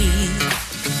anyway.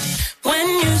 When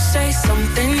you say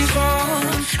something's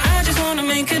wrong, I just wanna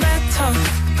make it better.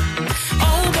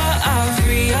 Oh, but I've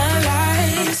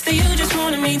realized that you just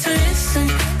wanted me to listen.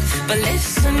 But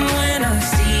listen when I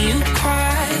see you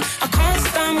cry. I can't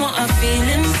stand what I feel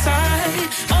inside.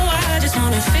 Oh, I just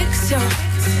wanna fix you.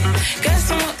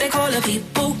 Guess I'm what they call a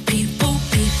people pleaser.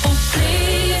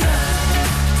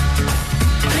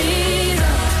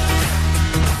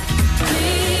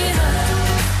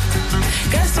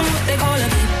 Guess I'm what they call a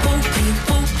people.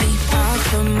 I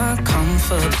put my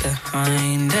comfort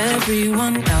behind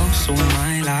everyone else all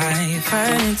my life,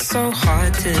 and it's so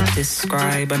hard to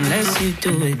describe unless you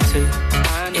do it too.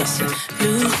 It's a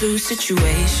lose-lose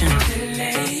situation.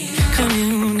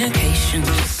 Communication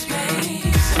just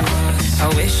makes it worse. I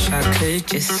wish I could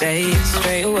just say it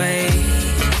straight away.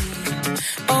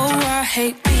 Oh, I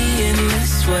hate being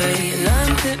this way.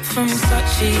 Learned it from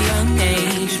such a young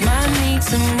age. My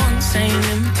needs and wants ain't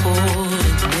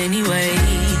important anyway.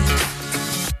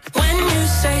 When you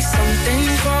say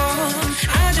something's wrong,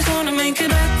 I just wanna make it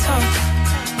better.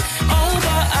 Oh,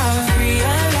 but I've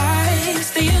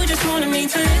realized that you just wanted me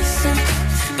to listen.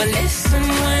 But listen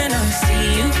when I see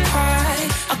you cry.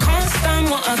 I can't stand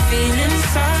what I feel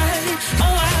inside.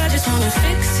 Oh, I just wanna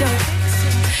fix you.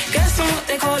 Guess I'm what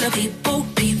they call a people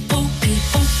pleaser.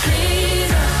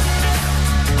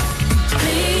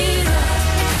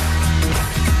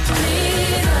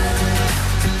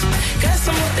 Guess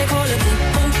I'm what they call a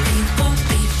people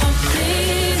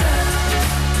pleaser.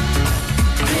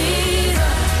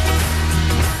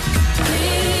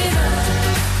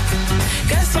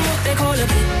 Guess I'm what they call a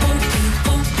people pleaser.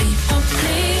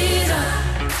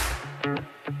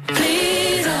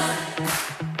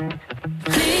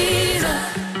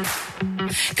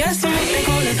 Guess I'm what they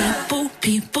call a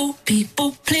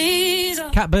people pleaser.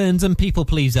 Cat Burns and People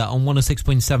Pleaser on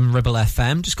 106.7 Ribble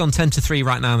FM. Just gone 10 to 3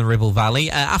 right now in the Ribble Valley.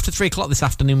 After 3 o'clock this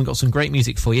afternoon, we've got some great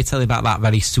music for you. Tell you about that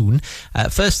very soon.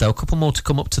 First, though, a couple more to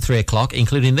come up to 3 o'clock,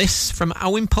 including this from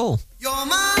Owen Paul. You're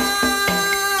mine.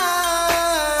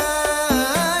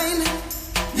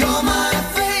 You're my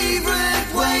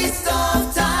favorite waste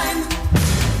of time.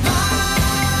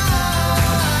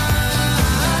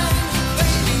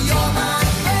 Baby, you're my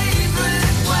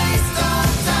favorite waste of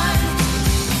time.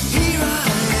 Here I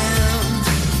am,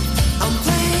 I'm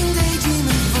playing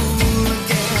daydreaming fool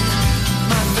again.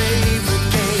 My favorite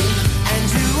game, and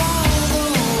you are the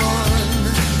one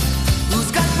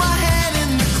who's got my head in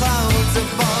the clouds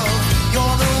above.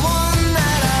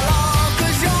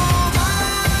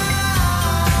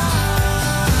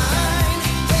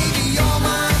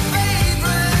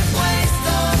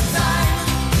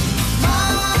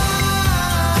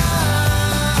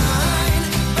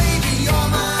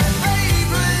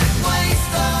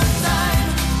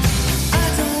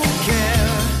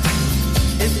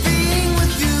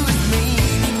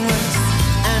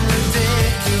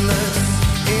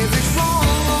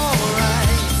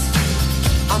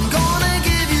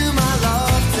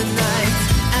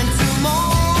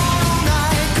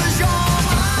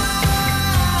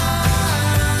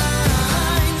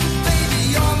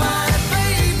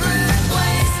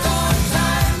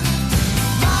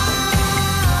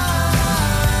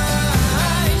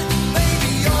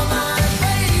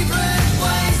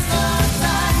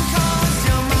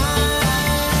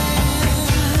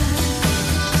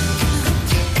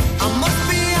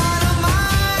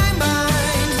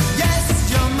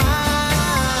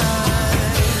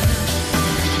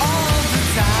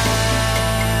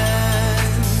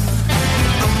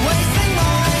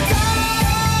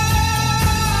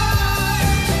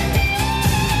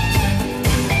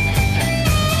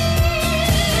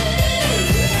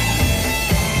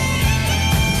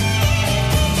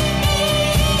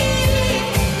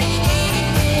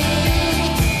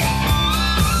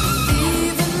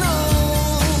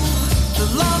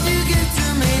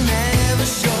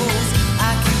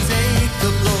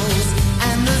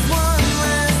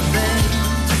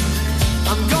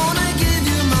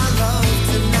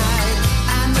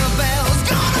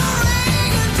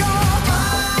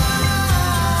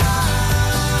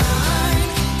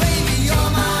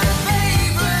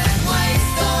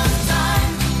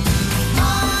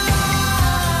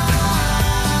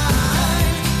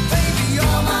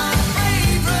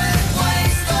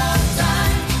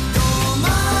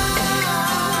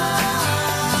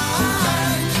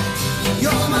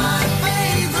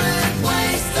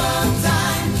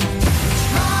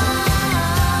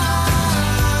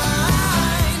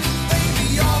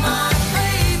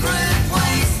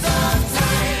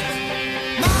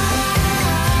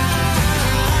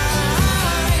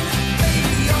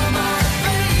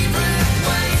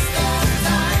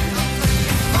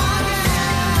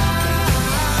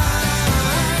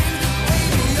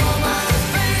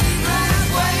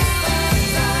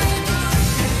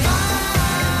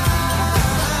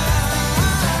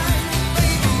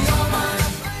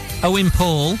 Owen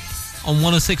Paul on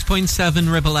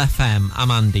 106.7 Ribble FM.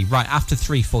 I'm Andy. Right, after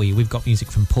 3 for you, we've got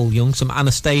music from Paul Young, some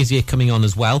Anastasia coming on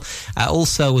as well.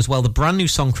 Also, the brand new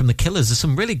song from The Killers. There's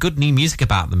some really good new music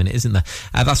about them in it, isn't there?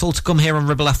 That's all to come here on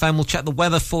Ribble FM. We'll check the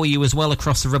weather for you as well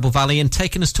across the Ribble Valley, and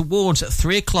taking us towards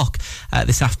 3 o'clock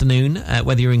this afternoon,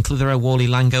 whether you're in Clitheroe, Whalley,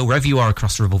 Lango, wherever you are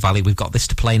across the Ribble Valley, we've got this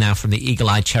to play now from the Eagle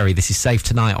Eye Cherry. This is Safe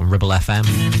Tonight on Ribble FM.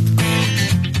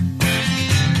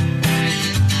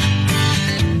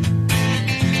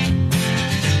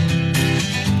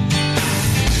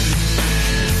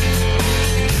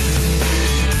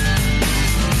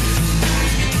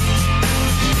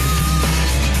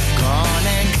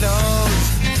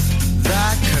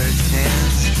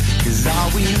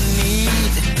 All we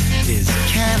need is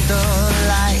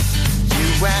candlelight,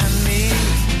 you and me,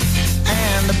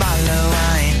 and a bottle of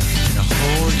wine to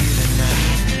hold you tonight.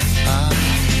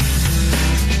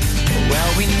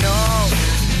 Well, we know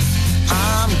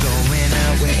I'm going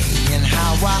away, and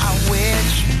how I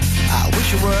wish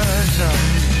it were so.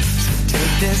 So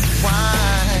take this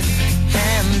wine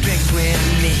and drink with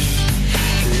me.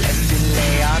 Let's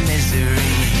delay our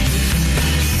misery.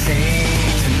 Say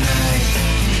tonight.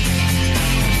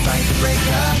 Fight the break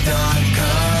of dawn,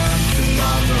 come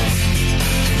tomorrow.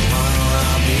 Tomorrow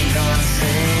I'll be gone,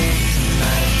 say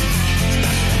tonight.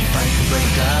 Fight the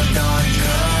break of dawn,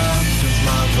 come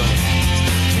tomorrow.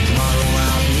 Tomorrow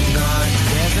I'll be gone.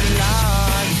 There's a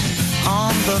log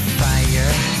on the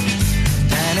fire,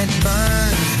 and it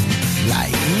burns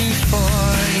like me for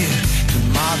you.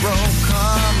 Tomorrow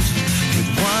comes with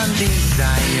one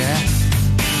desire,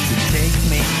 to take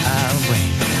me away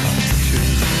from the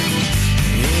truth.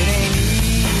 It ain't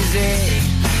easy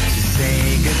to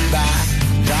say goodbye,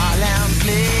 darling,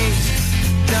 please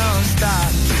don't stop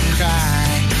to cry.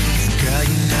 'Cause girl,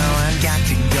 you know I've got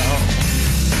to go.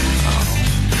 Oh,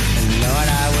 and Lord,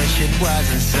 I wish it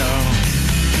wasn't so.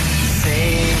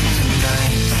 Save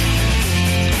tonight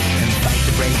and fight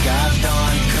the break of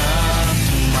dawn. Come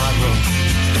tomorrow,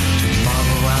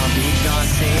 tomorrow I'll be gone.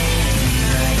 Save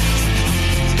tonight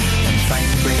and fight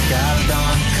the break of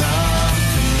dawn. Come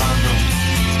tomorrow.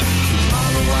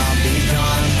 Tomorrow I'll be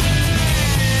gone.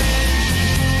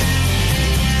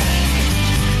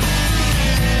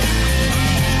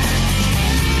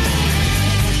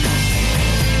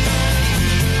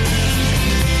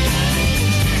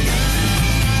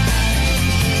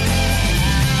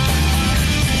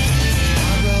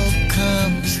 Tomorrow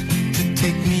comes to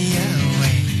take me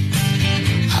away.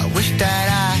 I wish that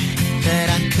I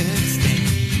could stay.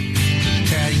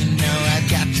 Girl, you know I've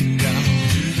got to go.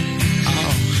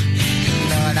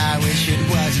 Lord, I wish it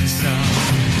wasn't so.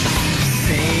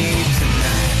 Save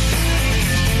tonight.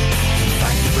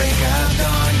 Fight the break of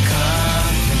dawn.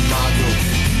 Come tomorrow.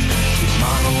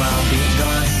 Tomorrow I'll be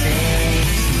gone. Save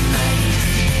tonight.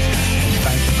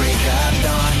 Fight the break of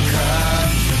dawn.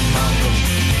 Come tomorrow.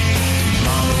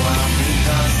 Tomorrow I'll be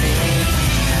gone. Save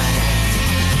tonight.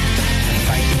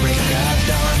 Fight the break of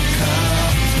dawn.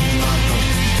 Come tomorrow.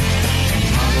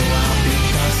 Tomorrow I'll be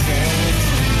gone. Save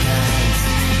tonight.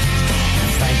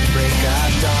 Fight the break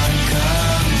of dawn,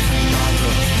 come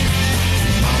tomorrow.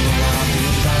 Tomorrow I'll be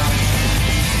gone.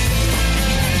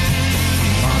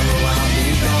 Tomorrow I'll be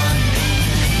gone.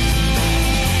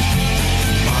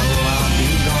 Tomorrow I'll be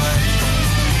gone.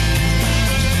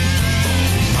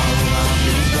 Tomorrow I'll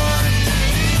be gone.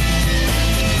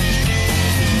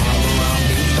 Tomorrow I'll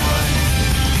be gone.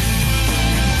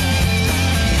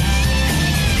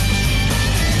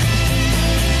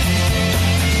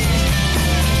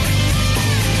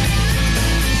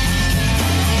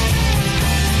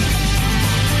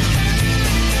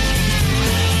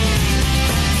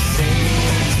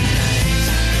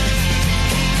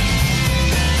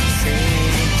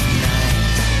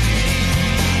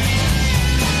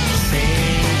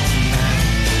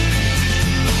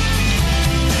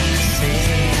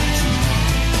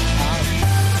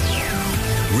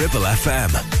 Ribble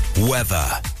FM. Weather.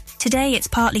 Today it's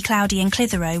partly cloudy in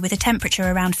Clitheroe with a temperature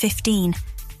around 15.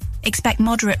 Expect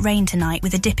moderate rain tonight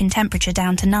with a dip in temperature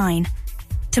down to 9.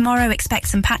 Tomorrow expect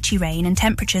some patchy rain and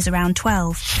temperatures around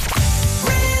 12.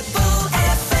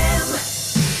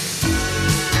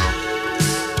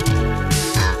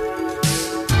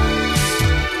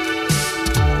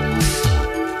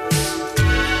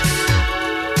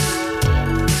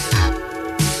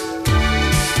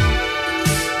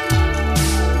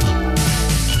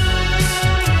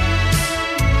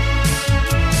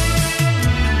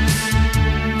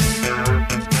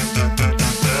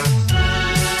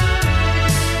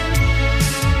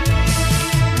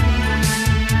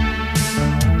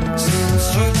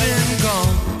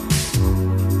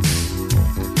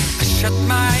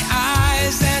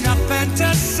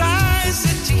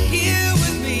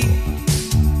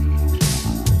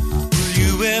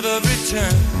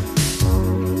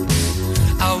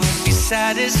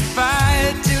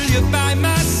 satisfied till you're by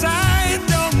my side.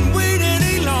 Don't wait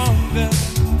any longer.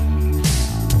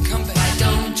 Come back. Why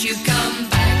don't you come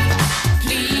back?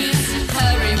 Please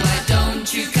hurry. Why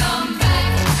don't you come back?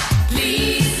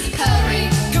 Please hurry.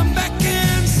 Come back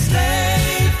and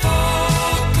stay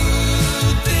for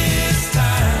good this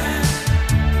time.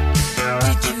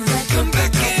 Did you Come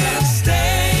back and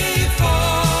stay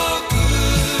for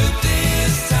good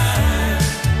this time.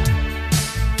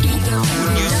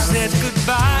 You said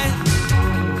goodbye.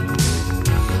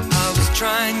 I was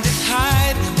trying to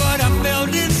hide what I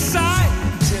felt inside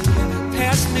till you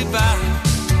passed me by.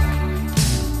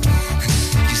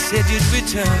 You said you'd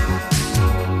return.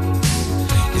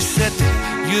 You said that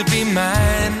you'd be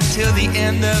mine till the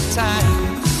end of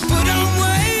time. But don't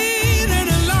wait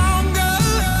any longer.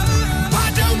 Why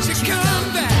don't you come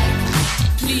back?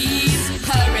 Please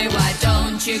hurry. Why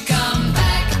don't you come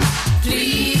back?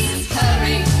 Please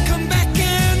hurry. Come back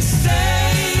and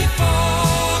stay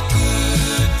for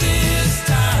good this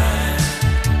time.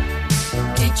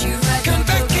 Did you Come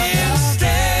back and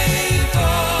stay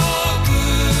for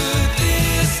good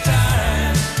this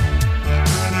time.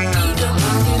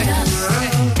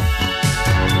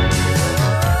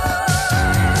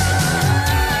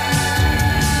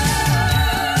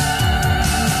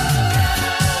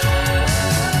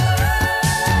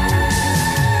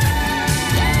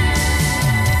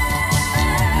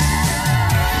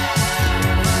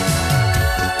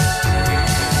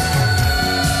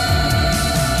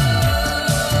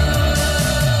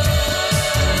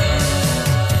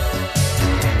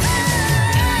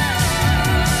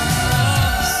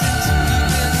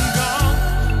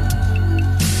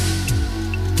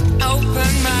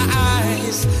 Open my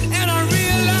eyes and I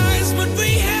realized what we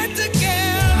had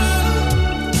together.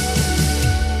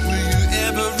 Will you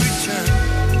ever return?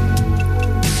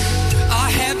 Or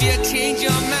have you changed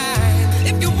your mind?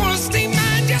 If you want to stay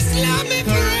mine, just love me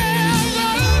forever.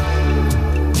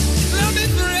 Love me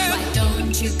forever. Why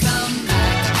don't you come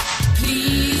back?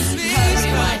 Please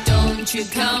hurry. Why don't you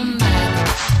come back?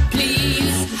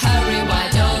 Please hurry. Why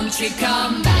don't you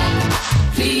come back?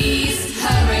 Please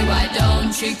hurry. Why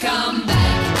don't you come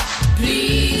back?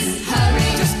 Please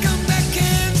hurry. Just come back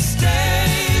and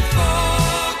stay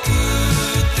for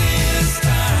good this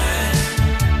time.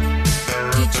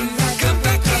 Did you Come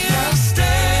back and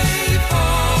stay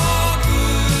for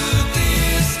good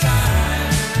this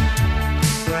time.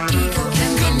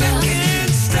 Come back and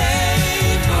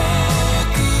stay for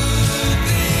good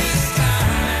this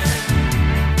time.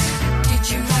 Did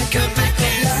you Come back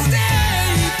and stay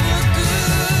for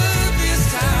good this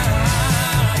time.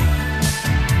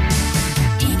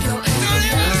 Ego and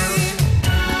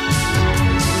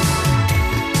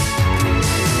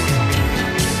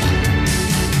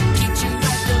Did you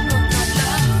write the book of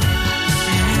love?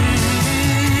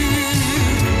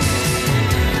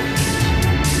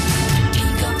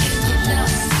 Ego and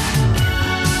lust.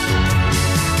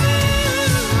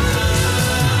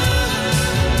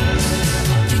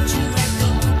 Did you write the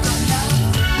book of love?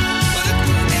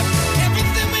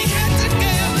 Everything we had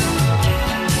together.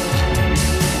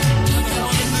 Ego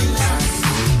and lust.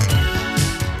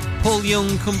 Paul Young,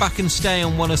 Come Back and Stay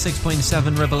on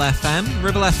 106.7 Ribble FM.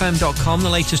 RibbleFM.com, the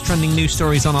latest trending news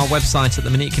stories on our website at the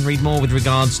minute. You can read more with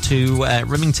regards to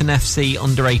Rimington FC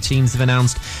under-18s have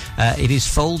announced it is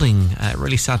folding.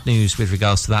 Really sad news with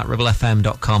regards to that.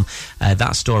 RibbleFM.com,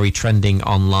 that story trending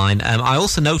online. I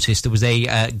also noticed there was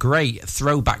a great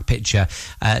throwback picture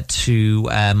to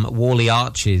Worley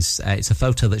Arches. It's a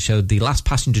photo that showed the last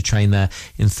passenger train there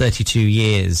in 32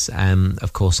 years.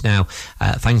 Of course, now,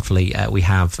 thankfully, we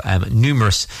have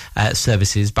numerous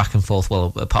services back and forth,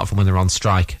 well, apart from when they're on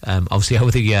strike, obviously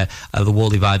over the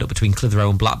Worley Viaduct between Clitheroe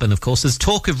and Blackburn, of course. There's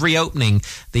talk of reopening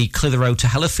the Clitheroe to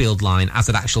Hellerfield line as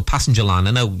an actual passenger line.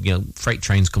 I know, freight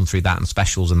trains come through that and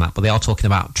specials and that, but they are talking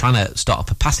about trying to start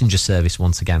up a passenger service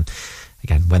once again.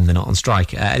 Again, when they're not on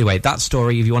strike. Anyway, that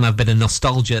story, if you want to have a bit of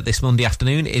nostalgia this Monday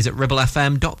afternoon, is at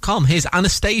ribblefm.com. Here's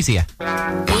Anastasia.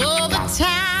 All the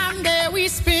time that we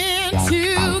spend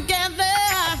together,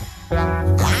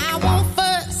 I won't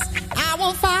fuss, I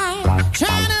won't fight,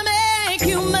 trying to make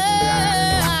you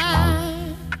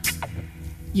mine.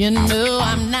 You know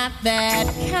I'm not that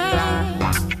kind.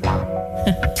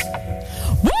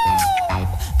 Woo!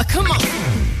 Come on.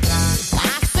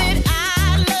 I said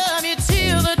I love you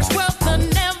till the 12th of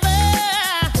never,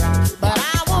 but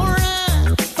I won't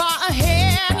run far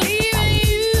ahead, leaving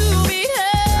you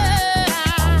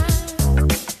behind.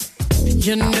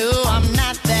 You know I'm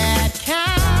not that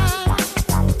kind,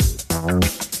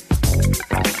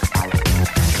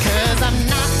 'cause I'm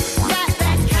not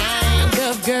that kind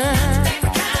of girl,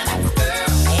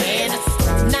 and it's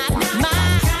not my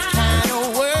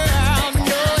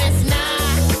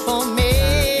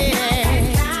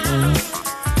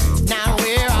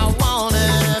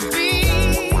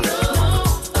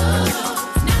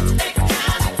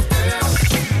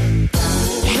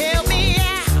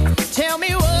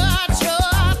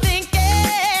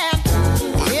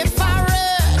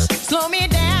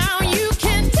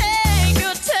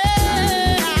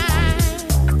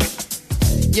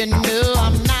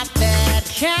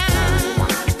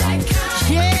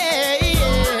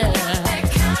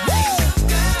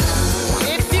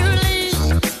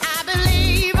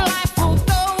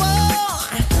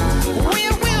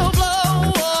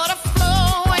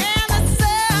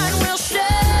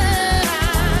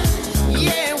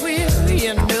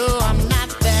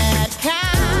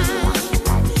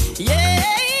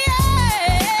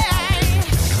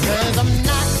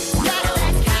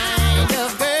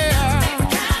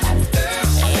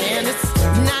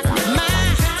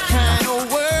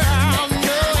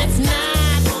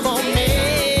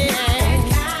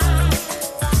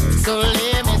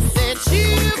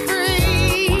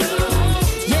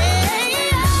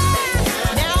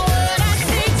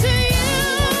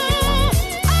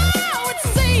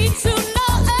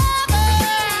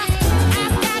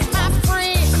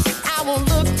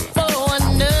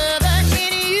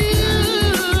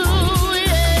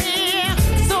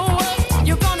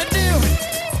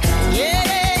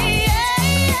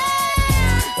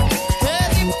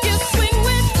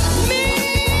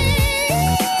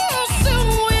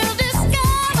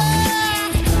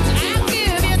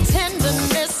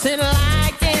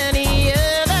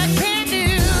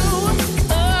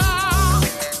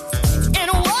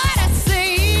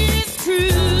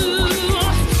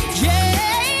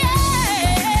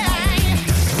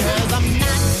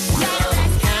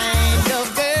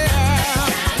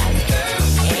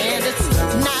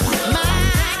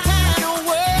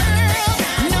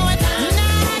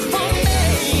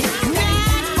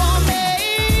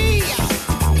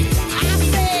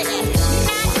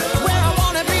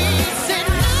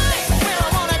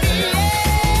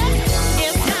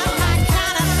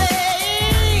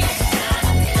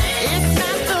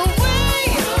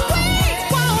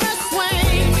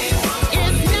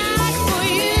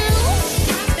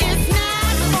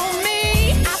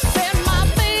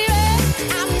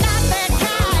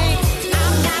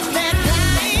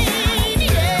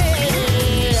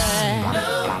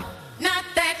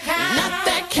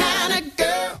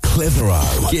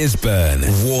Gisburn,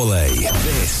 Worley.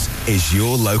 This is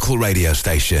your local radio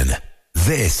station.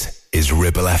 This is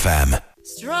Ribble FM.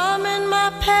 Strumming my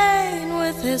pain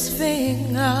with his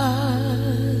fingers,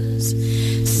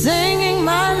 singing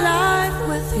my life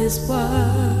with his words,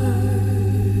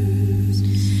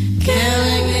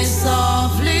 killing me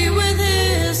softly with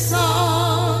his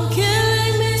song,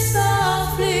 killing me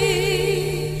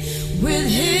softly with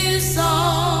his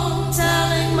song,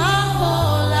 telling my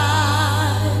whole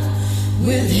life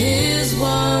with his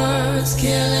words,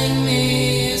 killing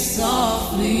me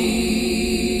softly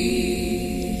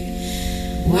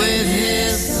with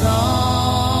his song.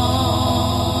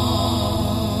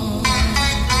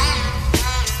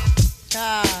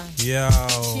 Yo,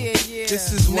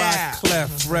 this is why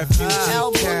Clef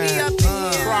Refugee Cat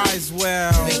cries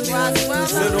well.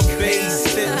 Little bass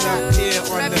sitting up here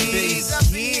on the bass.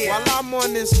 While I'm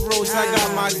on this road, I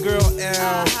got my girl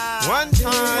L. One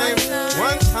time.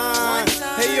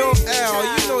 Hey yo L,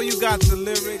 you know you got the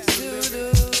lyrics.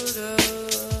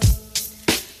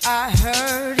 I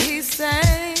heard he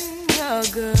sang a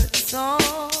good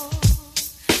song.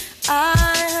 I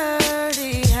heard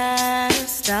he had a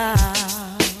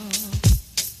style.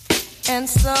 And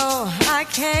so I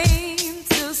came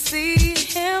to see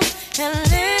him and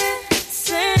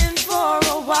listen for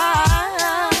a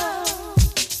while.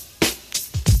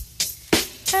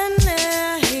 And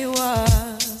there he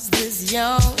was, this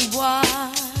young boy,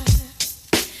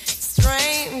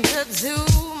 stranger to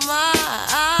my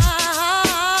eyes.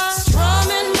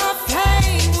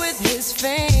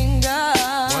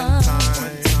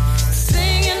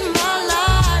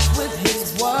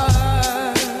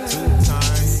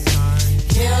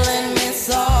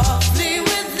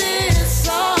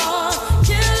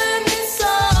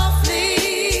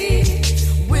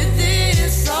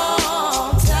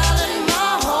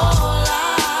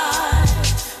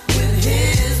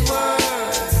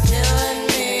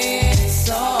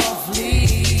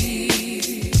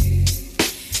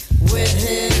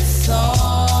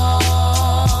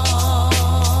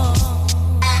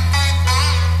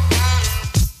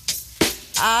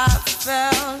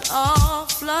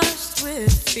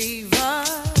 Fever,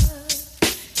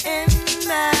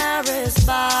 embarrassed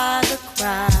by the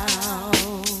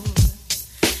crowd.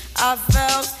 I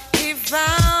felt he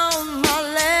found my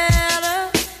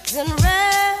letters and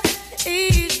read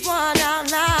each one out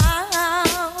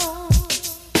loud.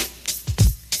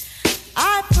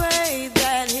 I prayed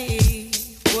that he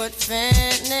would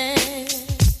finish,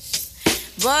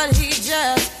 but he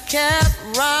just kept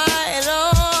right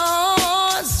on.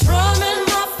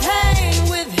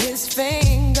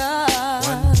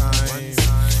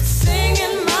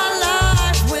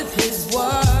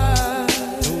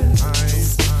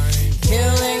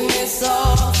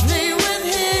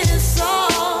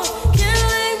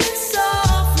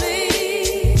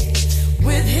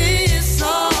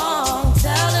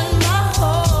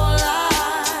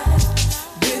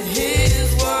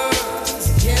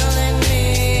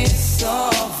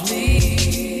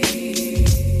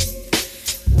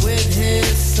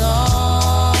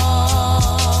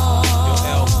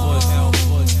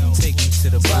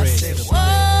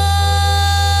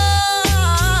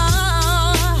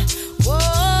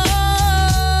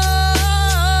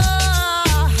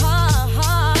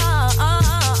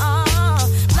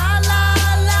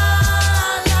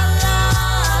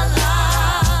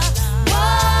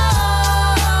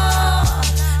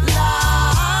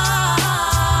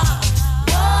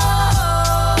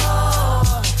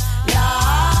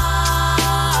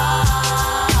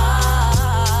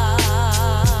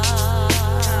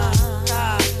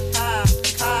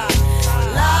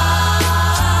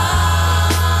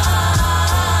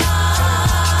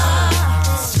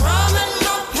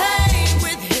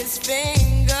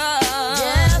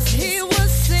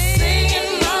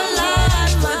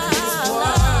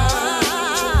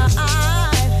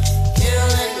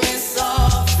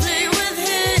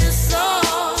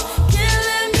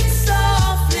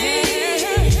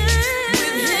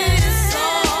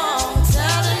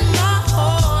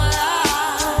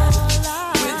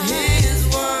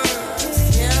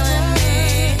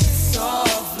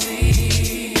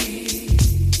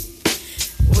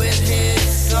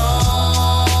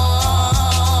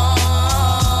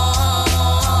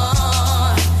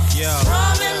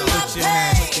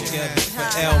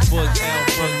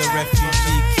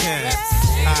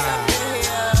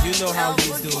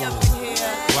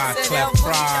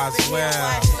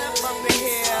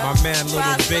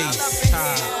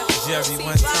 Jerry,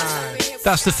 one time.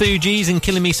 That's the Fugees and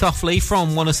Killing Me Softly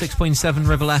from 106.7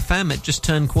 Ribble FM. It just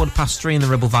turned 3:15 in the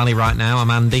Ribble Valley right now. I'm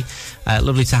Andy.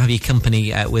 Lovely to have your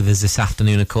company with us this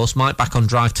afternoon, of course. Mike back on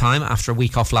drive time after a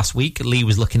week off last week. Lee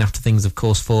was looking after things, of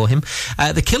course, for him.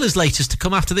 The Killers latest to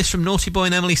come after this from Naughty Boy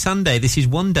and Emily Sandé. This is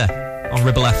Wonder on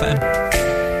Ribble FM.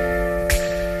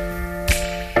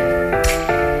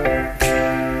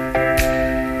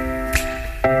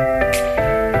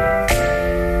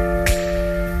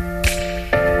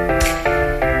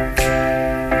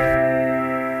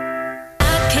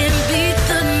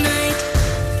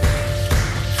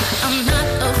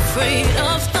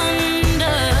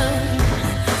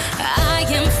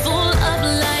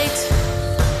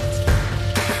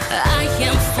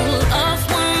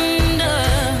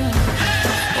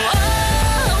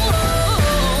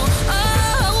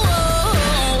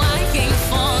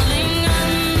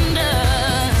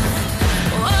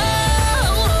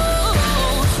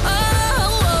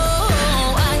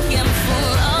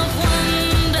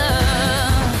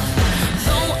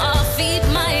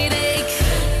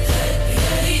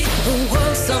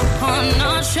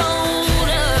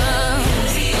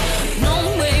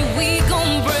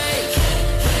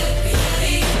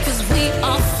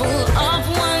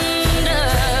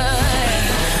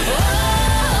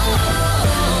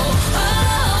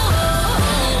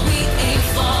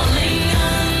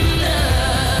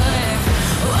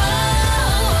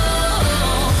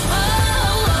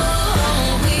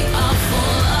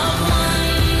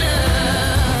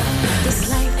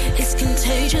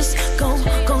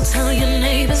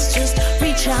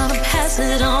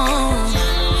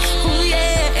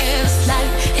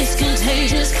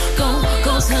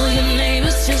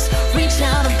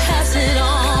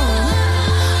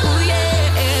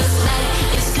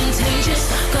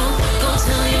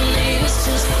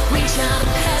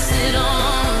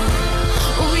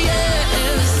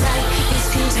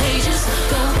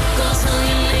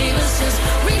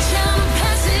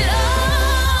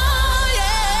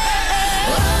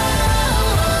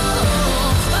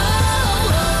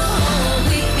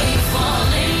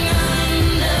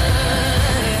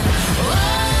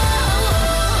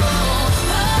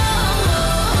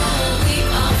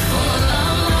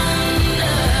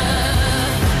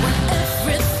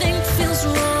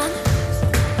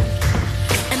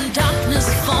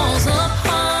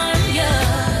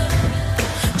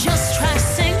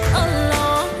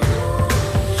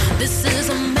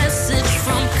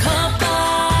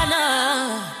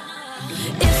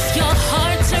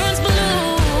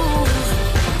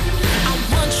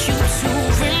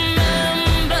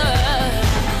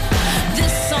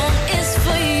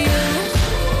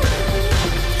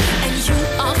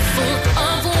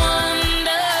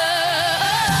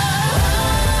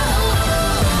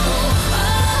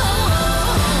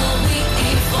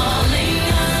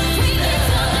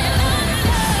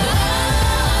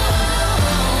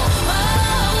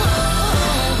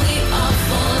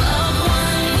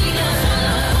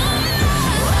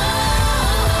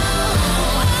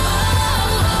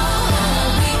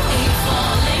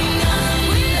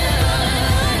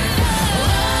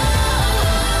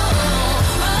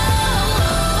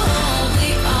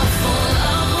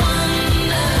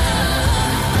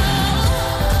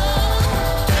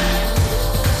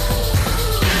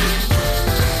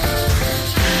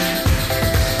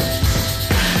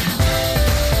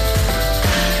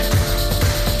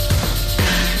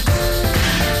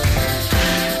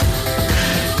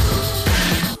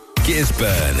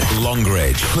 Gisburn,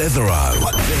 Longridge, Clitheroe.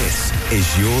 This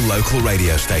is your local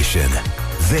radio station.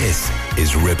 This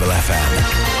is Ribble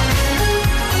FM.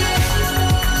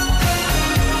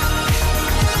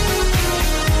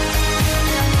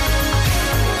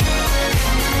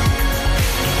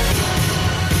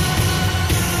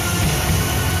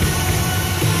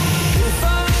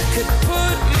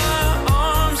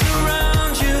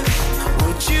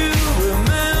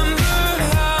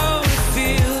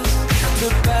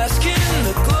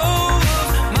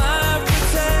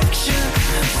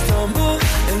 Stumble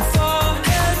and fall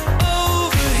head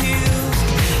over heels.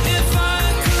 If I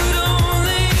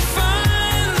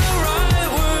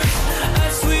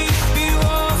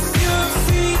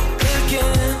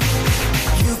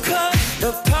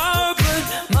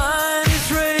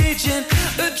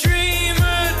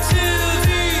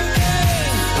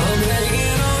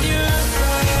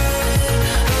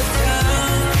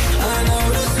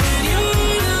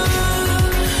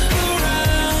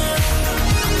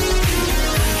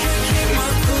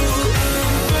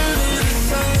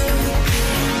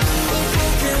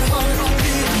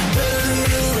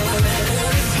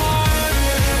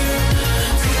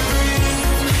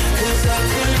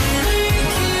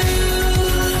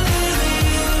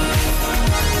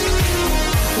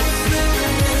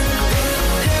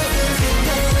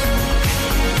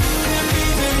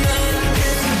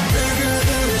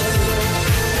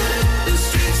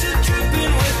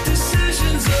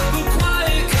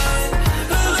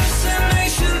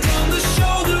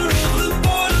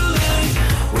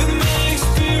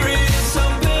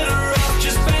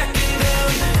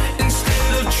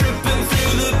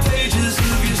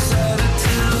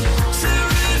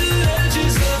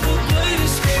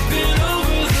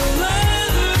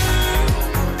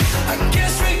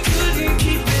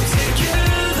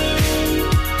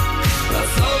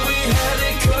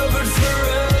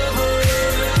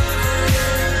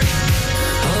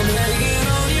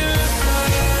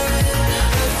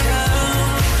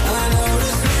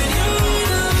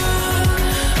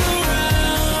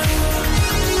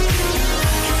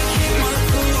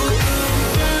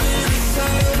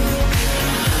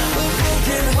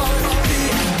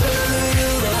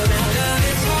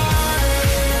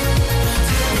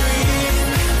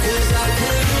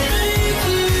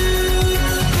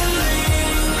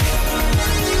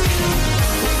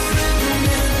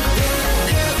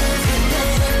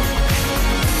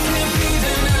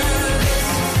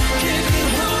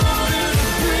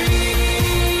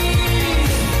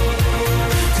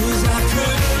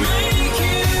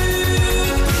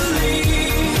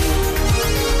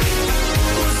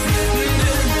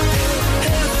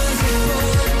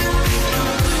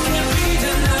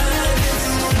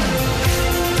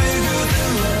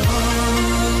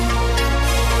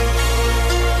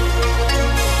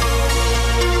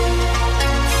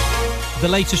The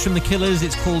latest from The Killers,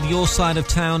 it's called Your Side of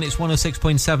Town. It's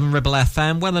 106.7 Ribble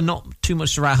FM. Well, there's not too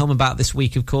much to write home about this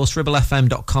week, of course.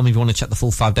 RibbleFM.com if you want to check the full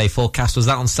 5-day forecast. Was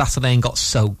that on Saturday and got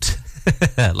soaked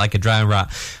like a drowned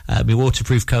rat. My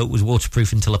waterproof coat was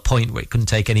waterproof until a point where it couldn't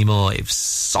take any more. It was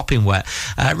sopping wet.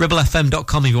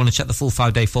 RibbleFM.com if you want to check the full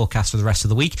 5-day forecast for the rest of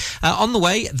the week. On the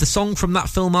way, the song from that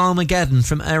film Armageddon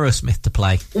from Aerosmith to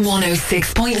play.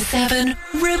 106.7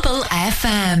 Ribble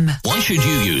FM. Why should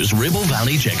you use Ribble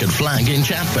Valley Checkered Flag in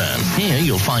Chatburn? Here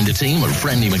you'll find a team of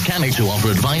friendly mechanics who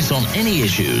offer advice on any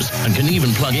issues and can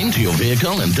even plug into your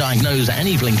vehicle and diagnose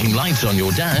any blinking lights on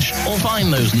your dash or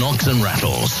find those knocks and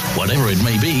rattles. Whatever it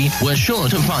may be, we're sure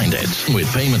to find it.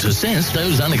 With Payment Assist,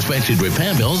 those unexpected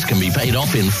repair bills can be paid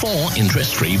off in 4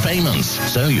 interest-free payments,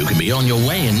 so you can be on your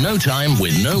way in no time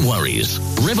with no worries.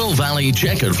 Ribble Valley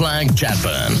Checkered Flag,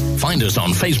 Chatburn. Find us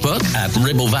on Facebook at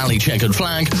Ribble Valley Checkered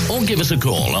Flag or give us a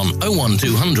call on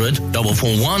 01200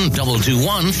 441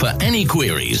 221 for any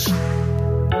queries.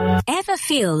 Ever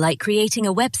feel like creating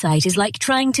a website is like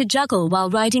trying to juggle while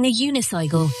riding a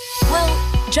unicycle?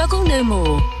 Well, juggle no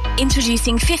more.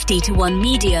 Introducing 50-to-1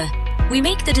 Media. We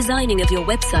make the designing of your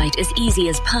website as easy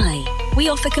as pie. We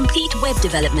offer complete web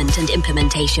development and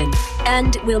implementation.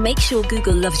 And we'll make sure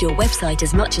Google loves your website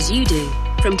as much as you do.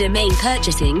 From domain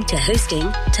purchasing to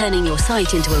hosting, turning your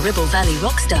site into a Ribble Valley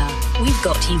rockstar, we've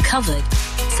got you covered.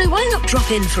 So why not drop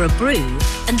in for a brew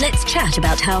and let's chat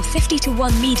about how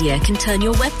 50-to-1 Media can turn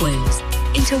your web woes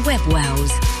into web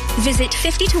wows. Visit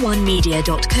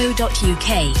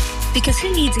 50to1media.co.uk because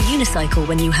who needs a unicycle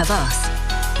when you have us?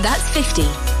 That's 50,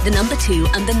 the number 2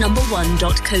 and the number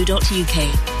 1.co.uk.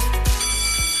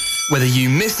 Whether you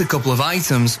missed a couple of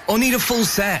items or need a full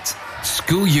set,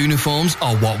 school uniforms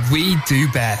are what we do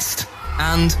best.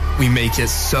 And we make it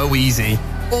so easy.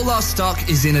 All our stock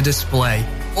is in a display,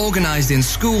 organised in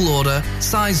school order,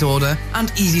 size order, and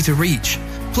easy to reach.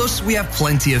 Plus, we have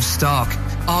plenty of stock.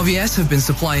 RVS have been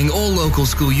supplying all local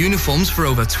school uniforms for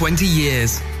over 20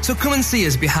 years. So come and see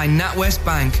us behind NatWest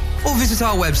Bank or visit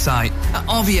our website at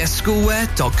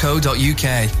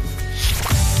rvsschoolwear.co.uk.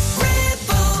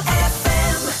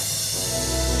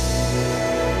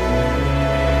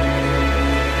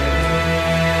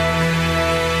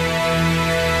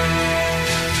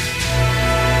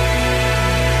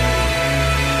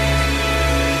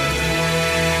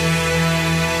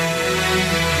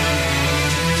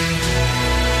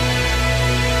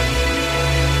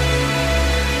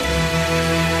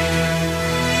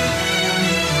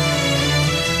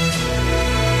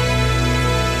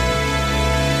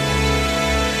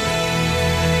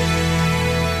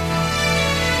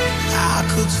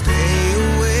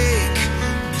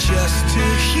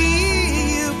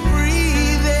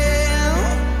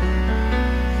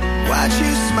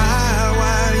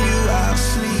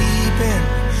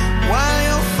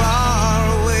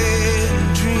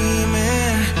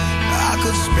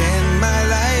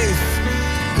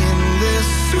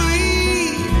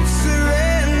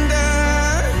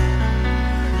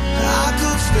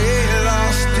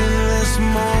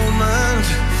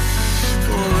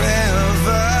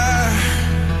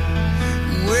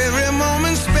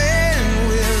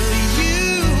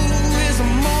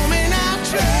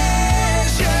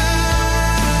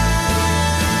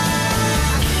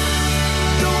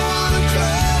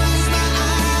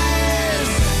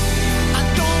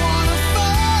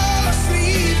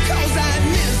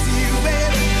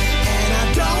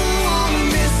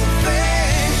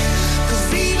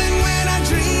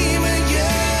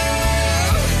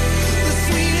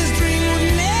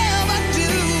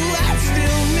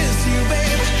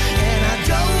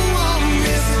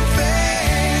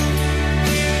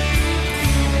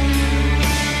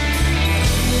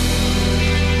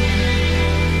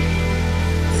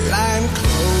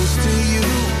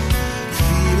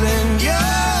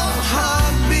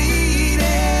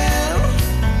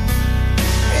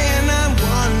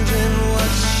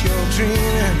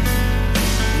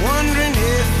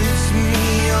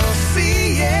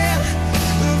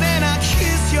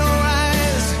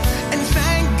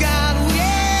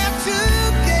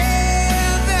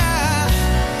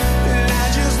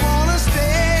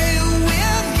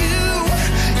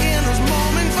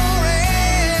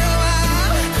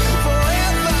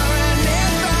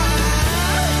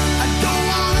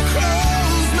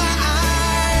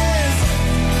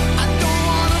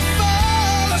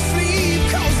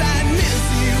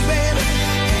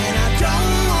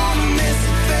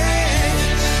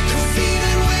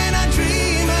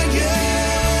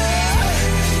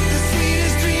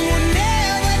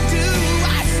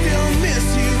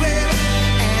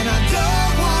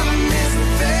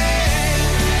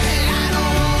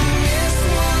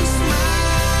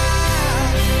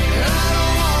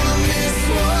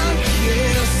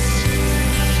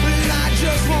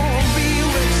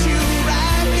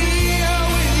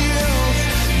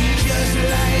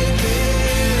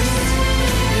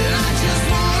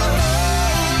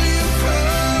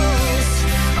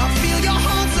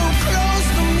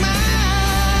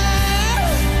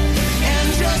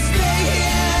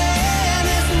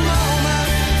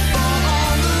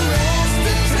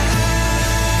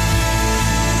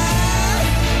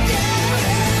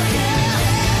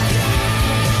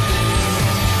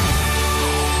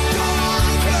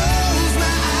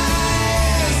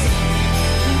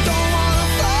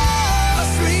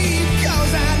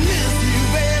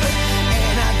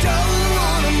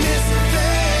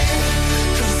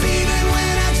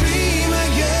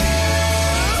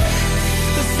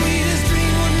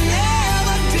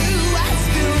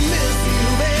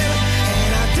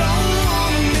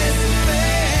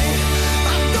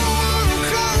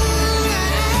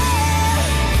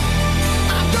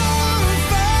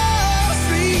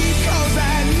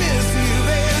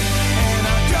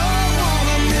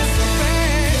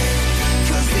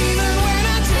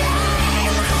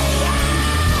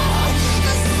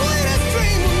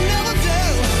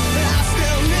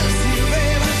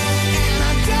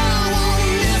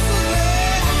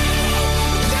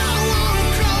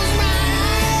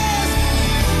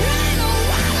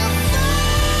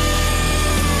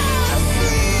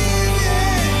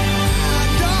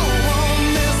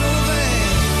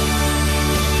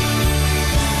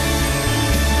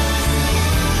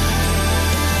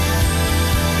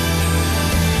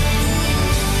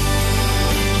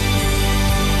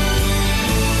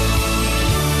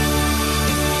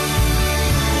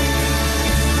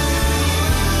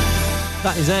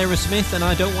 is Aerosmith and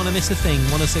I Don't Want to Miss a Thing.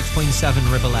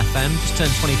 106.7 Ribble FM. Just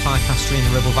turned 25 past 3 in the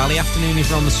Ribble Valley.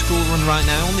 Afternoonies are on the school run right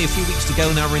now. Only a few weeks to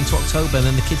go now. We're into October and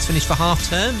then the kids finish for half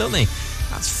term, don't they?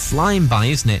 That's flying by,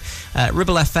 isn't it?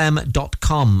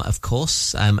 RibbleFM.com, of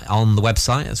course, on the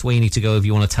website. That's where you need to go if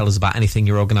you want to tell us about anything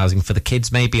you're organising for the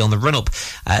kids, maybe on the run-up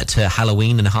to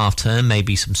Halloween and half-term,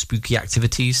 maybe some spooky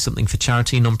activities, something for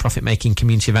charity, non-profit making,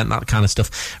 community event, that kind of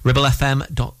stuff.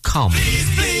 RibbleFM.com.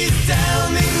 Please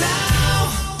tell me now.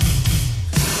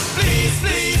 Please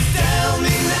tell me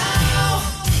now.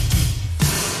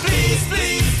 Please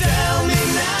tell me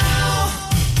now.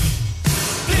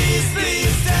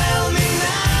 Please tell me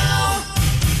now.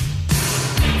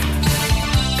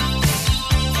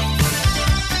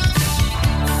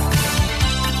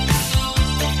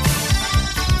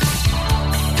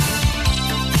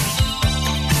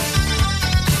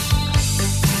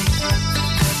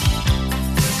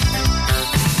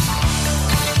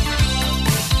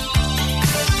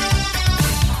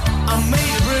 I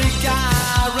made a break, I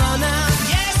run out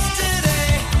yesterday.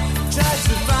 Tried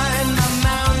to find my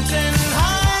mountain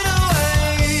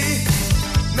hideaway.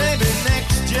 Maybe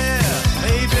next year,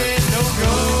 maybe no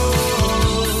go.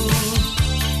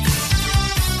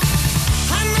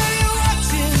 I know you're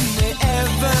watching me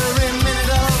every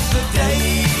minute of the day,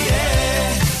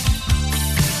 yeah.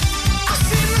 I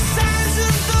see the signs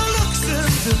and the looks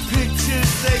and the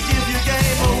pictures they give you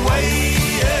gave away,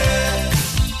 yeah.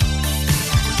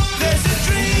 There's a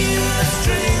dream that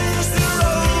strings the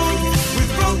road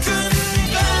with broken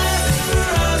glass for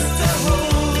us to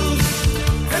hold.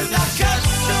 And I got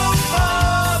so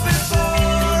far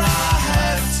before I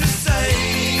had to say,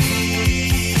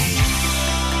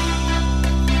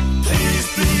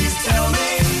 please tell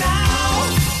me now.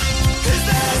 Is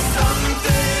there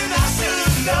something I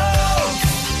should know?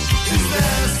 Is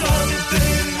there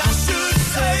something I should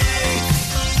say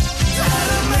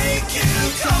that'll make you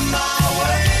come my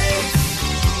way?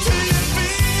 Do you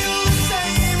feel the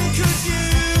same? 'Cause you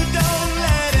don't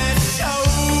let it show.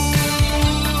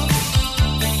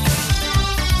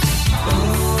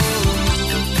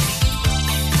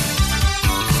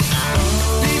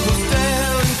 People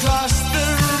stare and cross the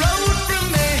road from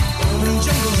me, and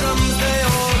jungle drums they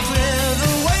all clear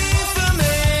the way for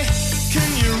me. Can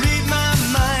you read my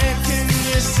mind? Can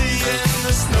you see in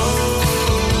the snow?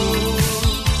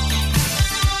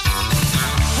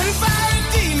 And fiery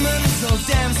demons will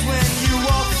dance when you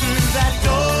walk through that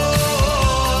door.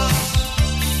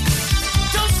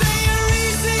 Don't say you're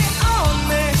easy on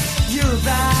me. You're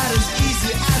about as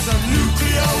easy as a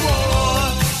nuclear war.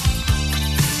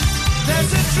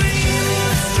 There's a dream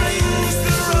that strings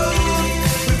the road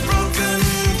with broken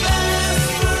glass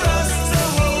for us to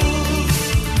hold.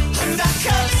 And I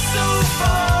cut so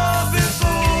far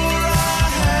before I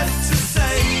had to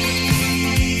say,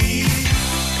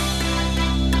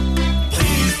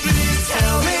 please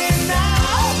tell me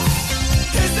now.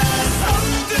 Is there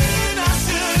something I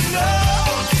should know?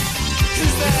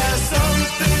 Is there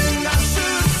something I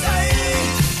should say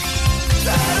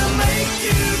that'll make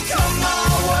you come my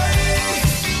way?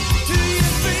 Do you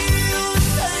feel the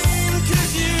same?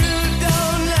 'Cause you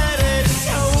don't let it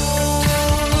show.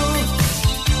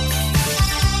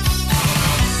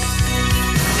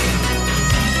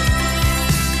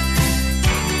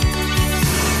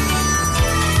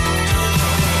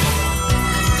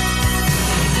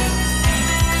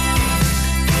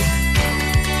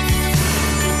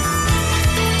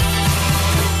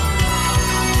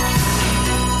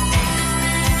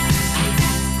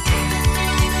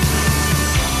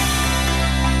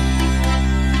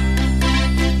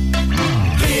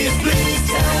 Please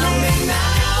tell me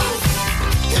now.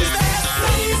 Is there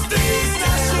something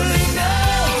I should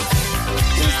know?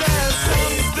 Is there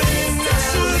something I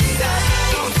should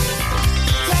know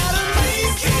that'll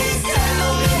make you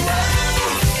tell me now?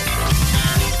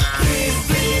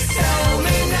 Please tell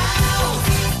me now.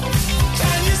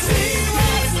 Can you see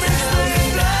what's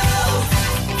missing now?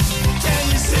 Can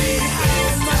you see how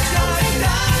much I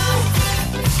know?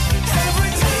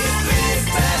 Every day please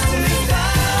pass me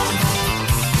down.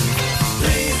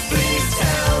 Please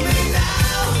tell me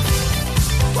now.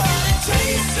 What it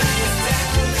tastes like.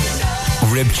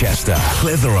 Ribchester,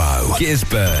 Clitheroe,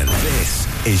 Gisburn. This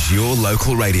is your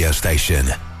local radio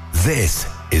station. This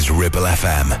is Ribble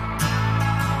FM.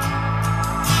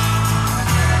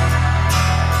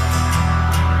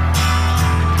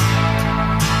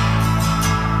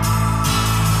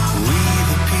 We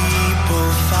the people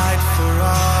fight for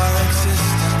our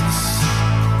existence.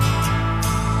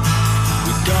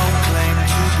 We don't claim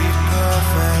to be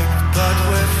perfect, but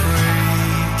we're free.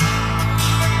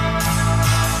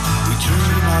 We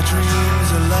dream our dreams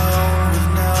alone with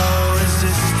no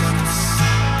resistance.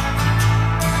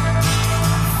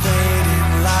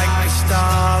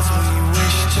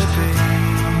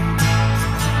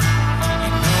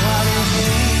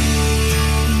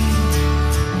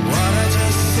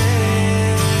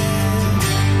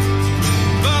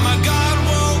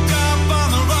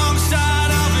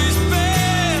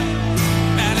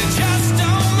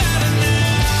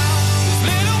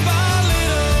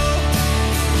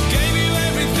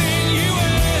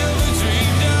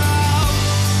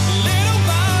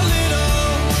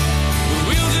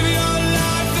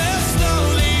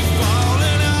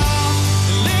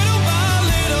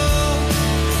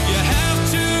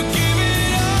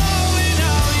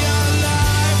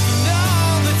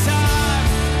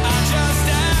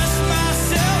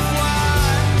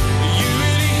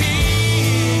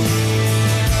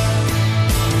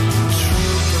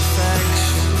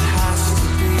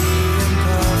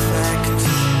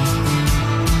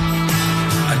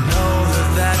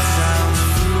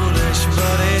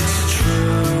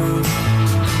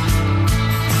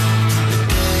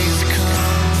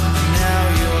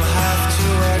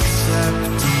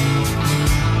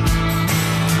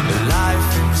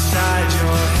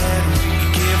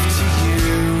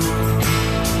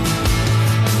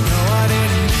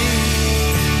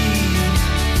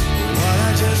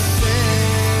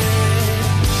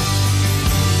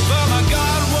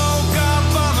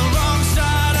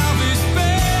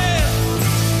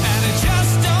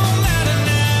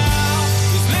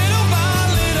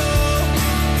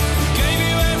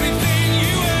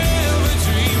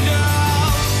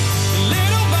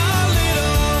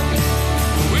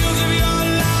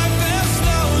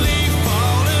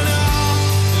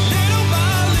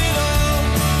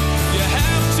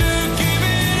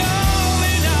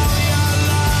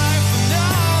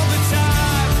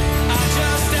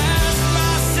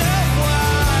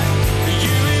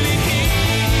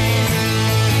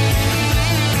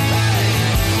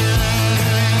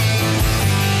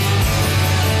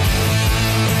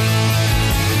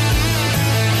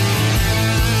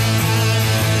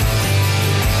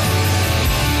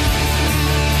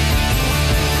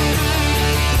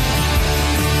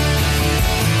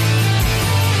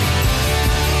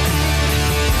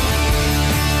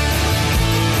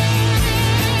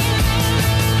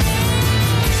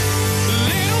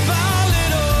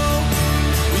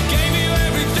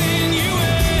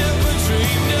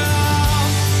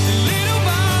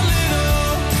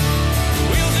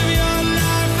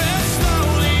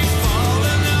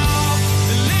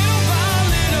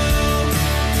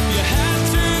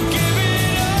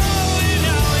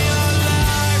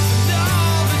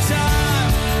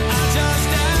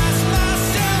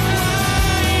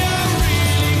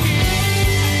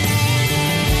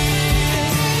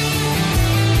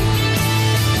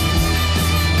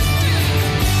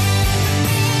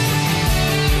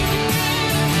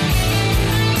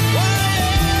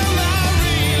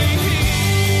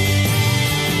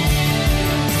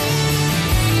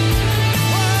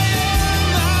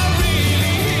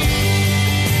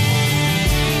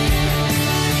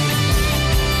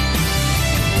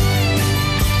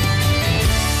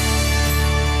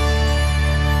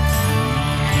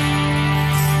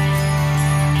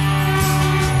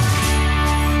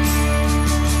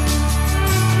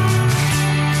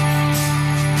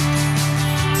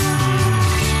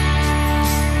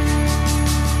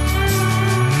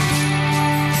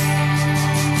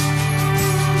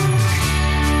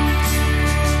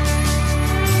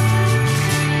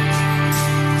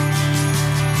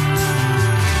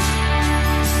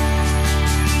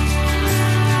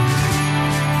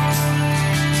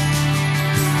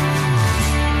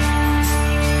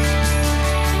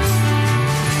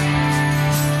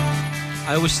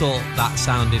 I always thought that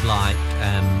sounded like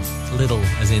Lidl,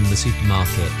 as in the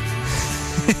supermarket.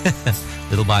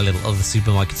 Little by little, other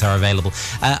supermarkets are available.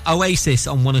 Oasis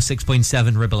on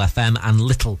 106.7 Ribble FM and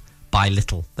Little by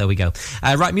Little. There we go.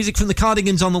 Right, music from the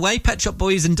Cardigans on the way. Pet Shop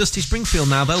Boys and Dusty Springfield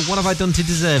now, though. What have I done to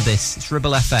deserve this? It's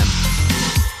Ribble FM.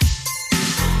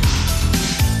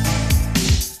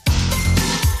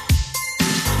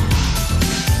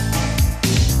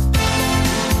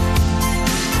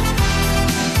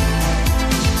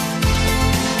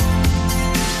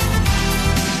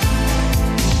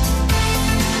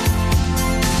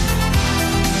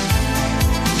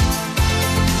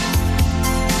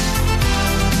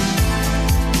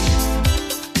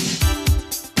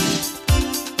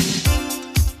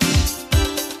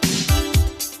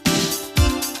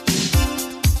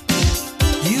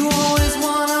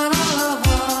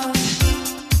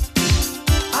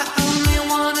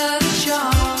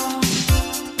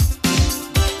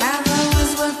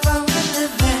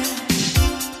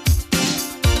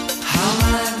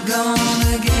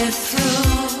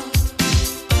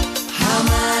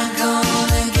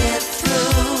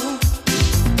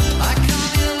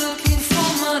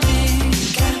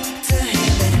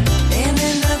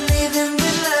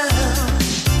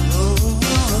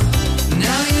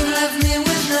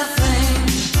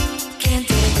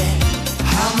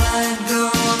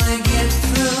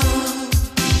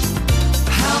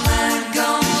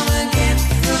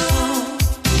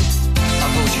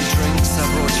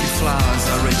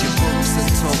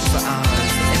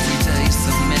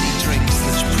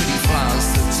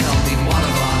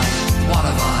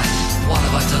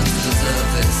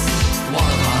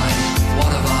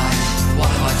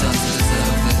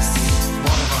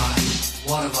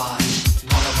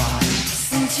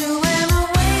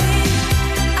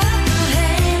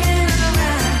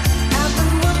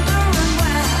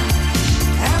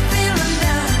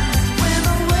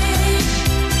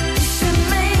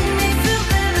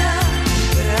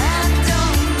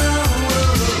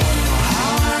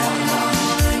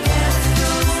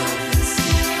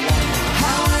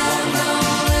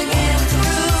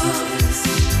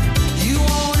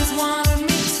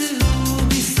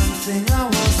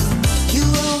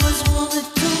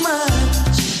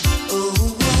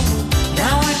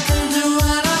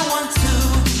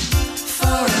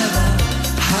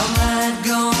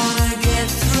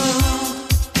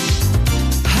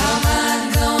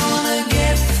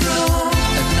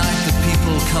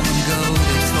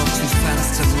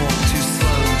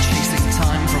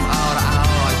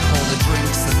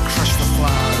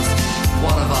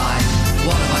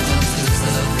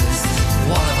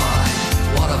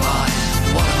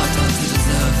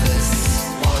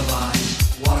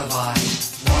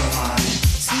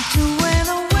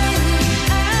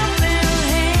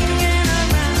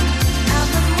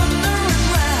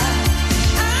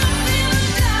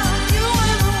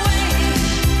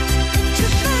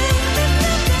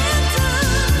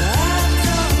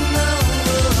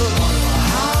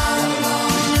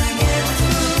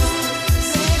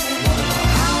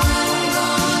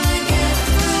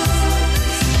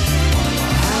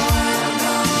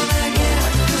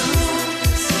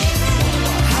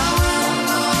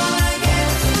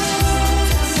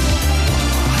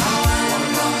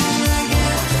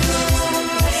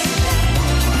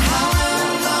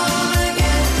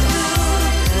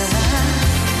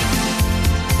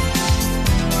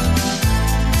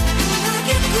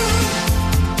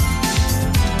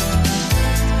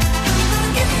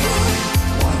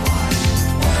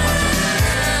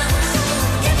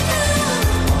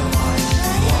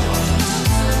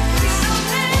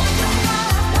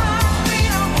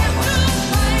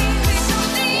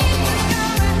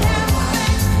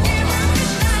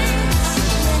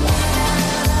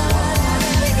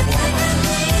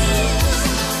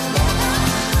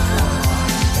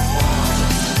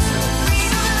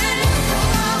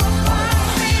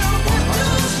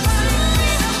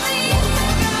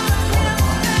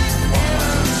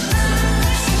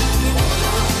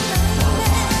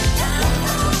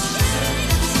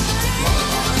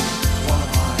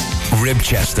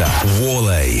 Ribchester,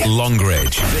 Worley,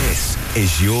 Longridge. This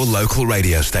is your local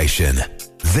radio station.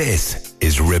 This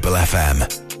is Ribble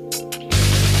FM.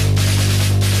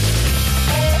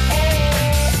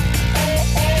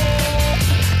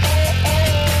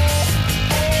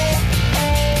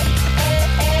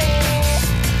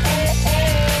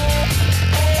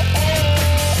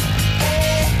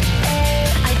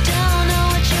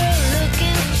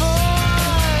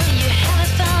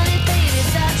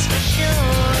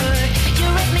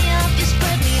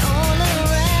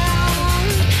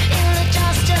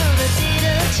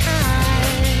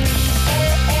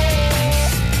 Time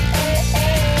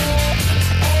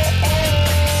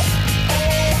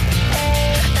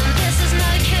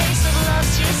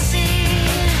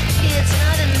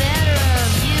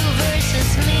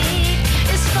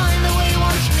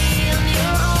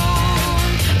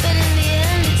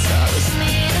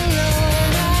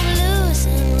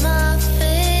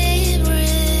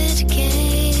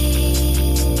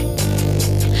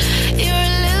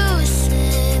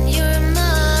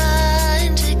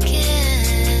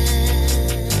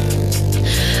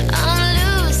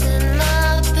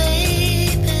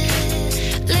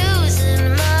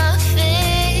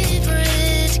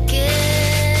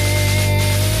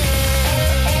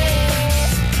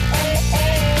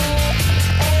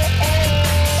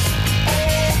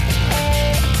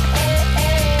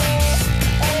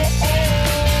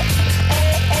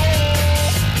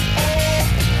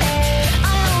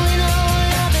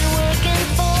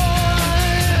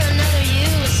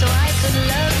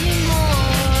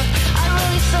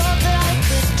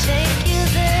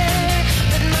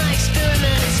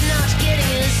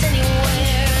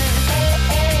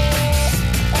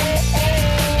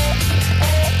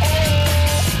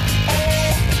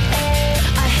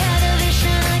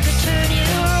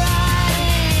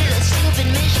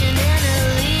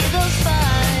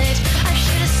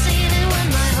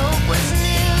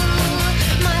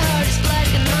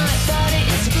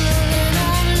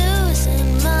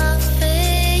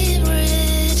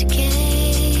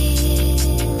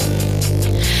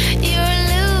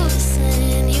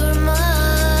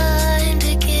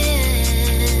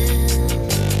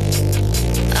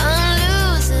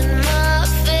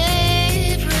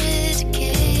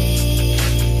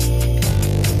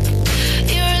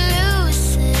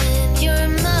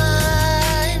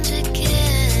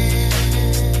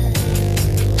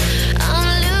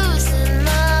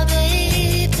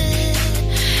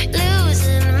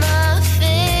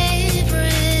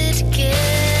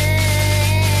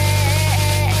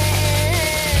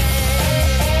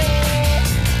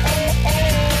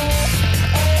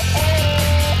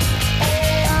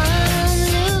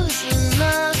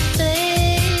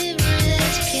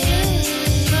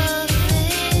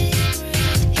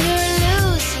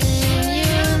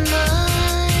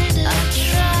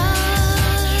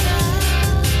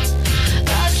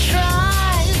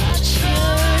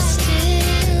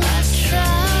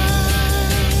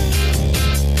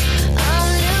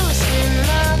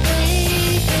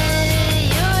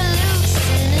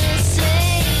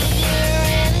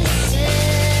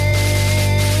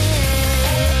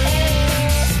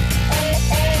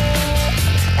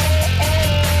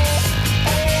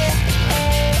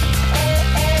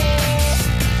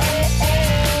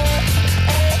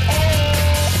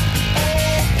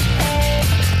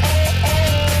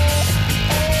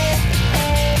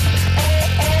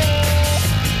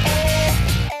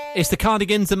It's the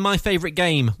Cardigans and My Favourite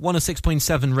Game,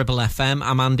 106.7 Ribble FM.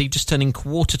 I'm Andy, just turning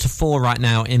 3:45 right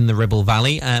now in the Ribble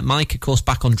Valley. Mike, of course,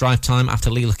 back on drive time after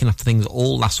Lee looking after things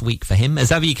all last week for him. As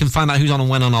ever, you can find out who's on and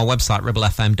when on our website,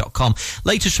 ribblefm.com.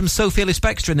 Latest from Sophie Ellis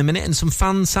Bextor in a minute, and some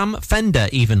fan Sam Fender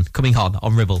even coming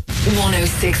on Ribble.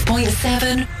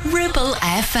 106.7 Ribble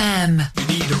FM. You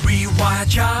need a rewire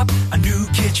job, a new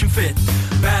kitchen fit,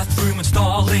 bathroom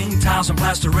installing, tiles and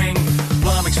plastering,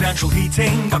 plumbing, central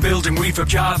heating, a building refurb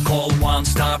job. Call One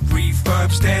Stop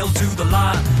Refurbs, Dale to the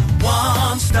lot.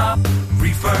 One Stop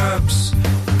Refurbs.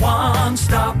 One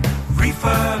Stop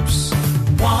Refurbs.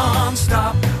 One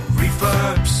Stop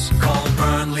Refurbs. Call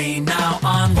Burnley now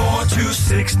on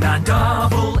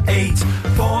 426-988.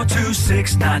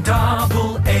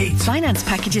 426-988. Finance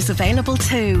packages available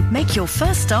too. Make your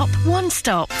first stop One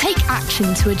Stop. Take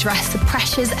action to address the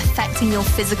pressures affecting your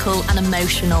physical and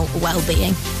emotional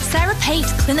well-being. Sarah Pate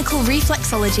Clinical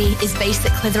Reflexology is based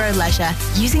at Clitheroe Leisure.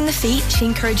 Using the feet, she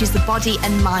encourages the body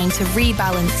and mind to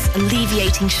rebalance,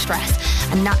 alleviating stress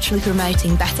and naturally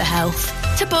promoting better health.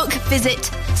 To book,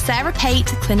 visit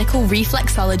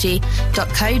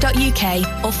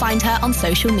sarahpateclinicalreflexology.co.uk or find her on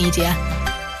social media.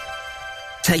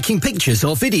 Taking pictures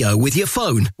or video with your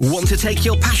phone? Want to take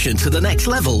your passion to the next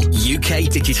level? UK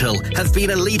Digital have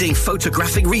been a leading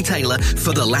photographic retailer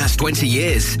for the last 20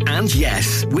 years. And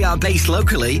yes, we are based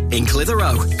locally in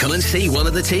Clitheroe. Come and see one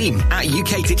of the team at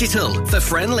UK Digital for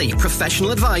friendly,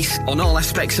 professional advice on all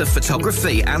aspects of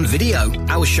photography and video.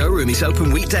 Our showroom is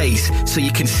open weekdays, so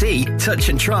you can see, touch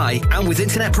and try. And with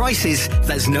internet prices,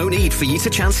 there's no need for you to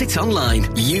chance it online.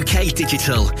 UK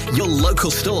Digital, your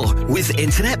local store with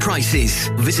internet prices.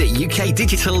 Visit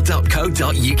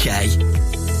ukdigital.co.uk.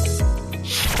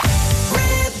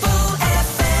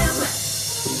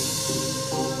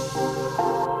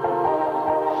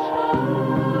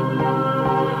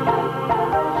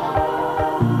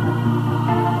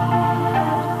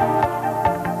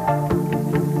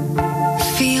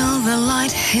 Feel the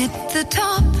light hit the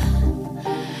top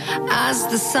as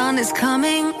the sun is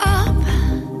coming up.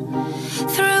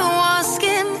 Through our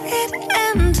skin it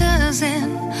enters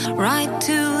in, right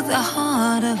to the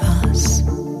heart of us.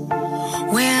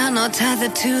 We're not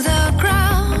tethered to the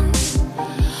ground,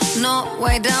 not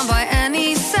weighed down by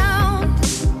any sound.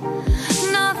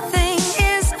 Nothing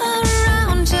is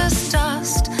around, just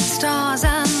dust, stars,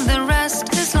 and the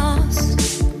rest is lost.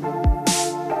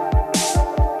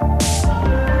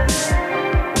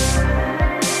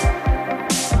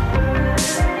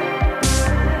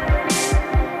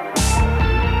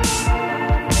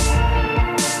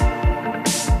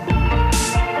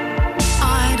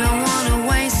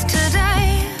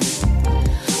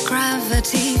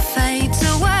 Fades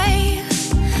away,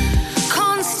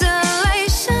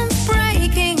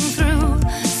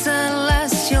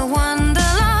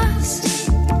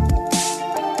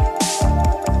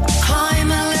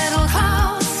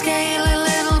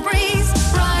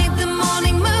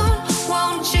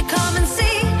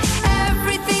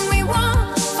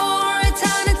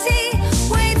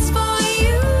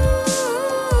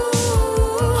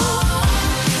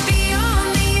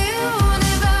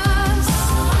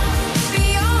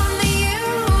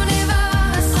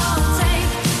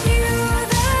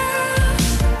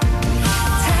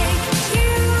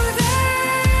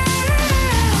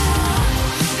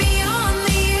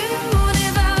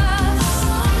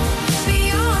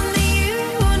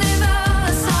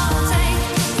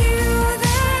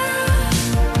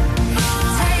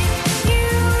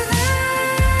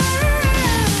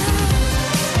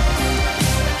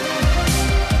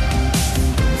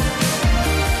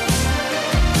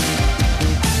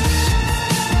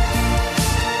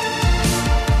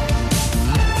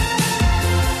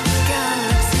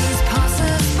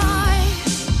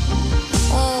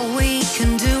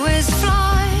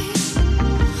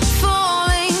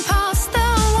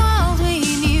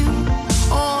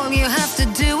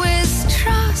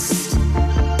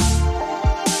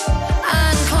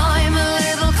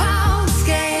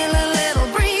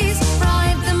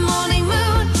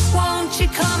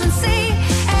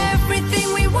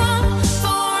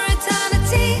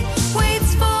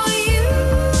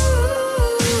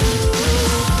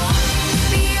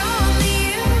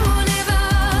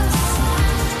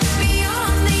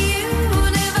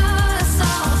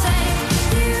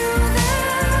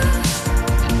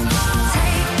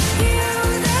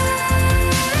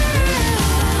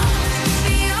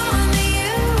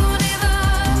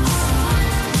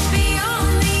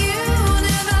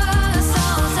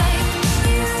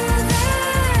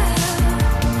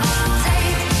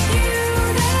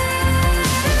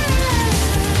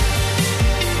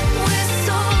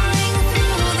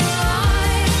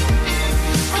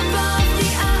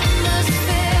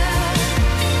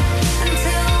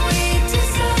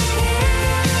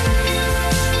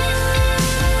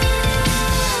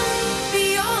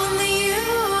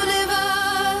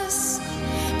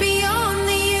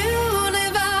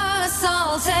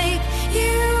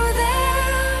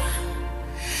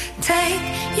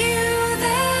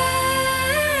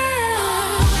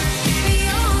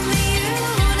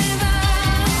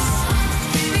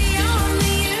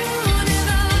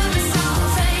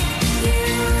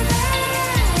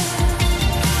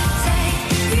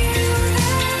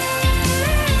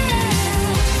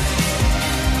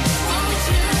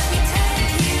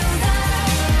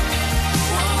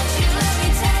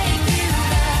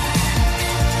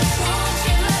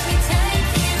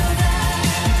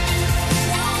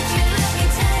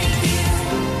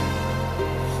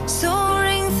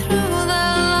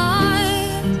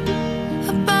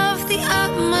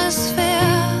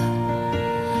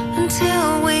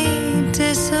 until we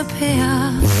disappear.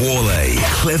 Worley,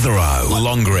 Clitheroe,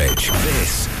 Longridge.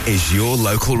 This is your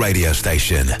local radio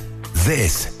station.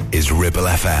 This is Ribble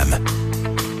FM.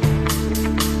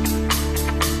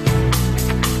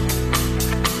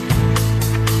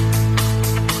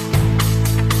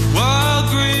 Wild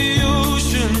grey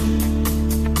ocean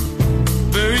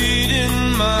buried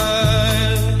in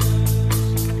my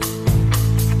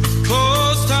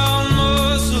closed down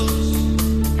muscles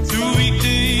through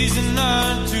weekdays and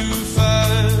 9 to 5.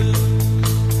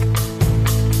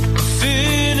 I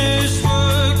finished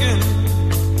working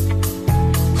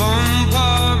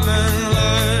compartment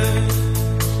life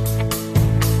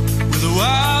with a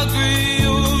wild grey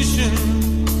ocean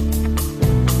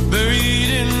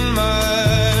buried in my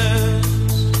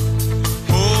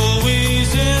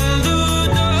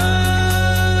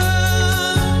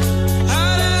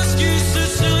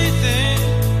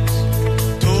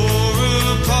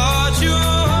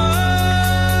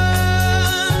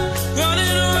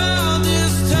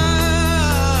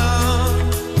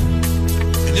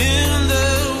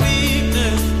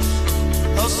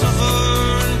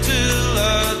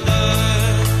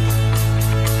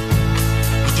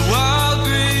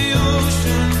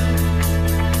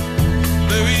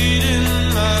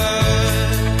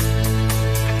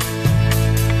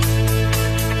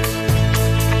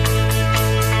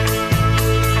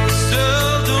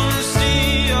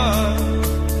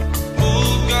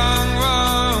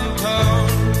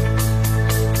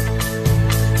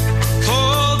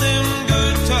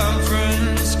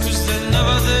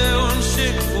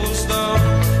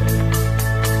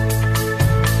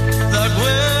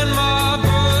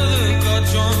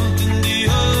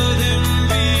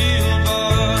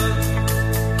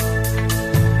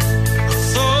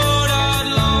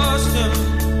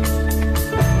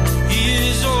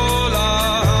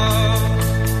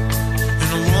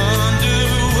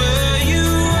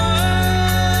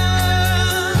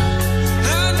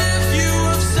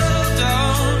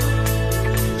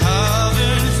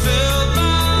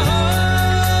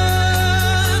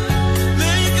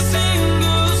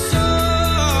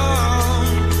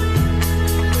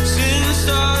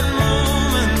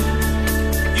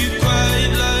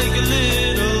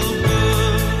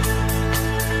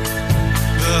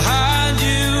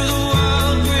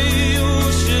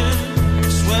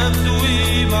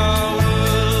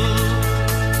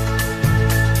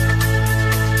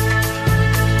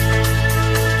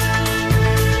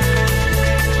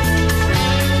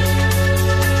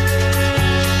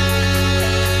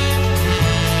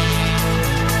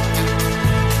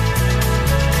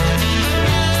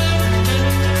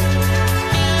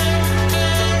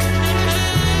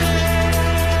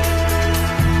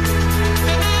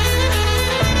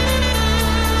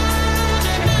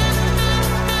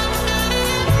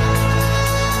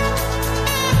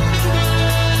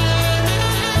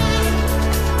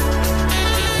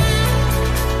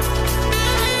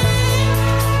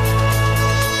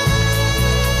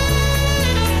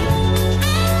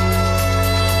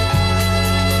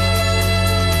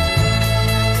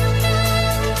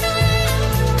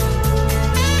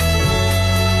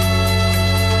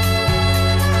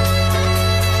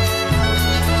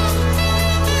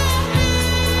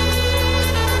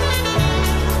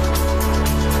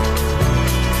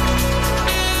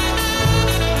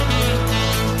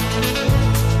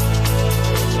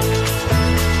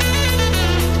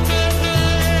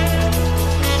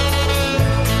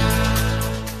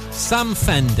Sam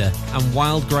Fender and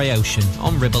Wild Grey Ocean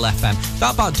on Ribble FM.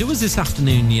 That about do us this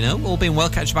afternoon, you know. All being well,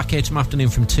 catch you back here tomorrow afternoon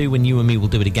from 2 when you and me will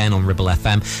do it again on Ribble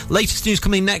FM. Latest news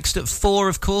coming next at 4,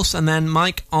 of course, and then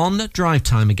Mike on drive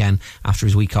time again after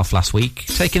his week off last week.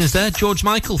 Taking us there, George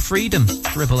Michael, Freedom,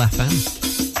 Ribble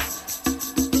FM.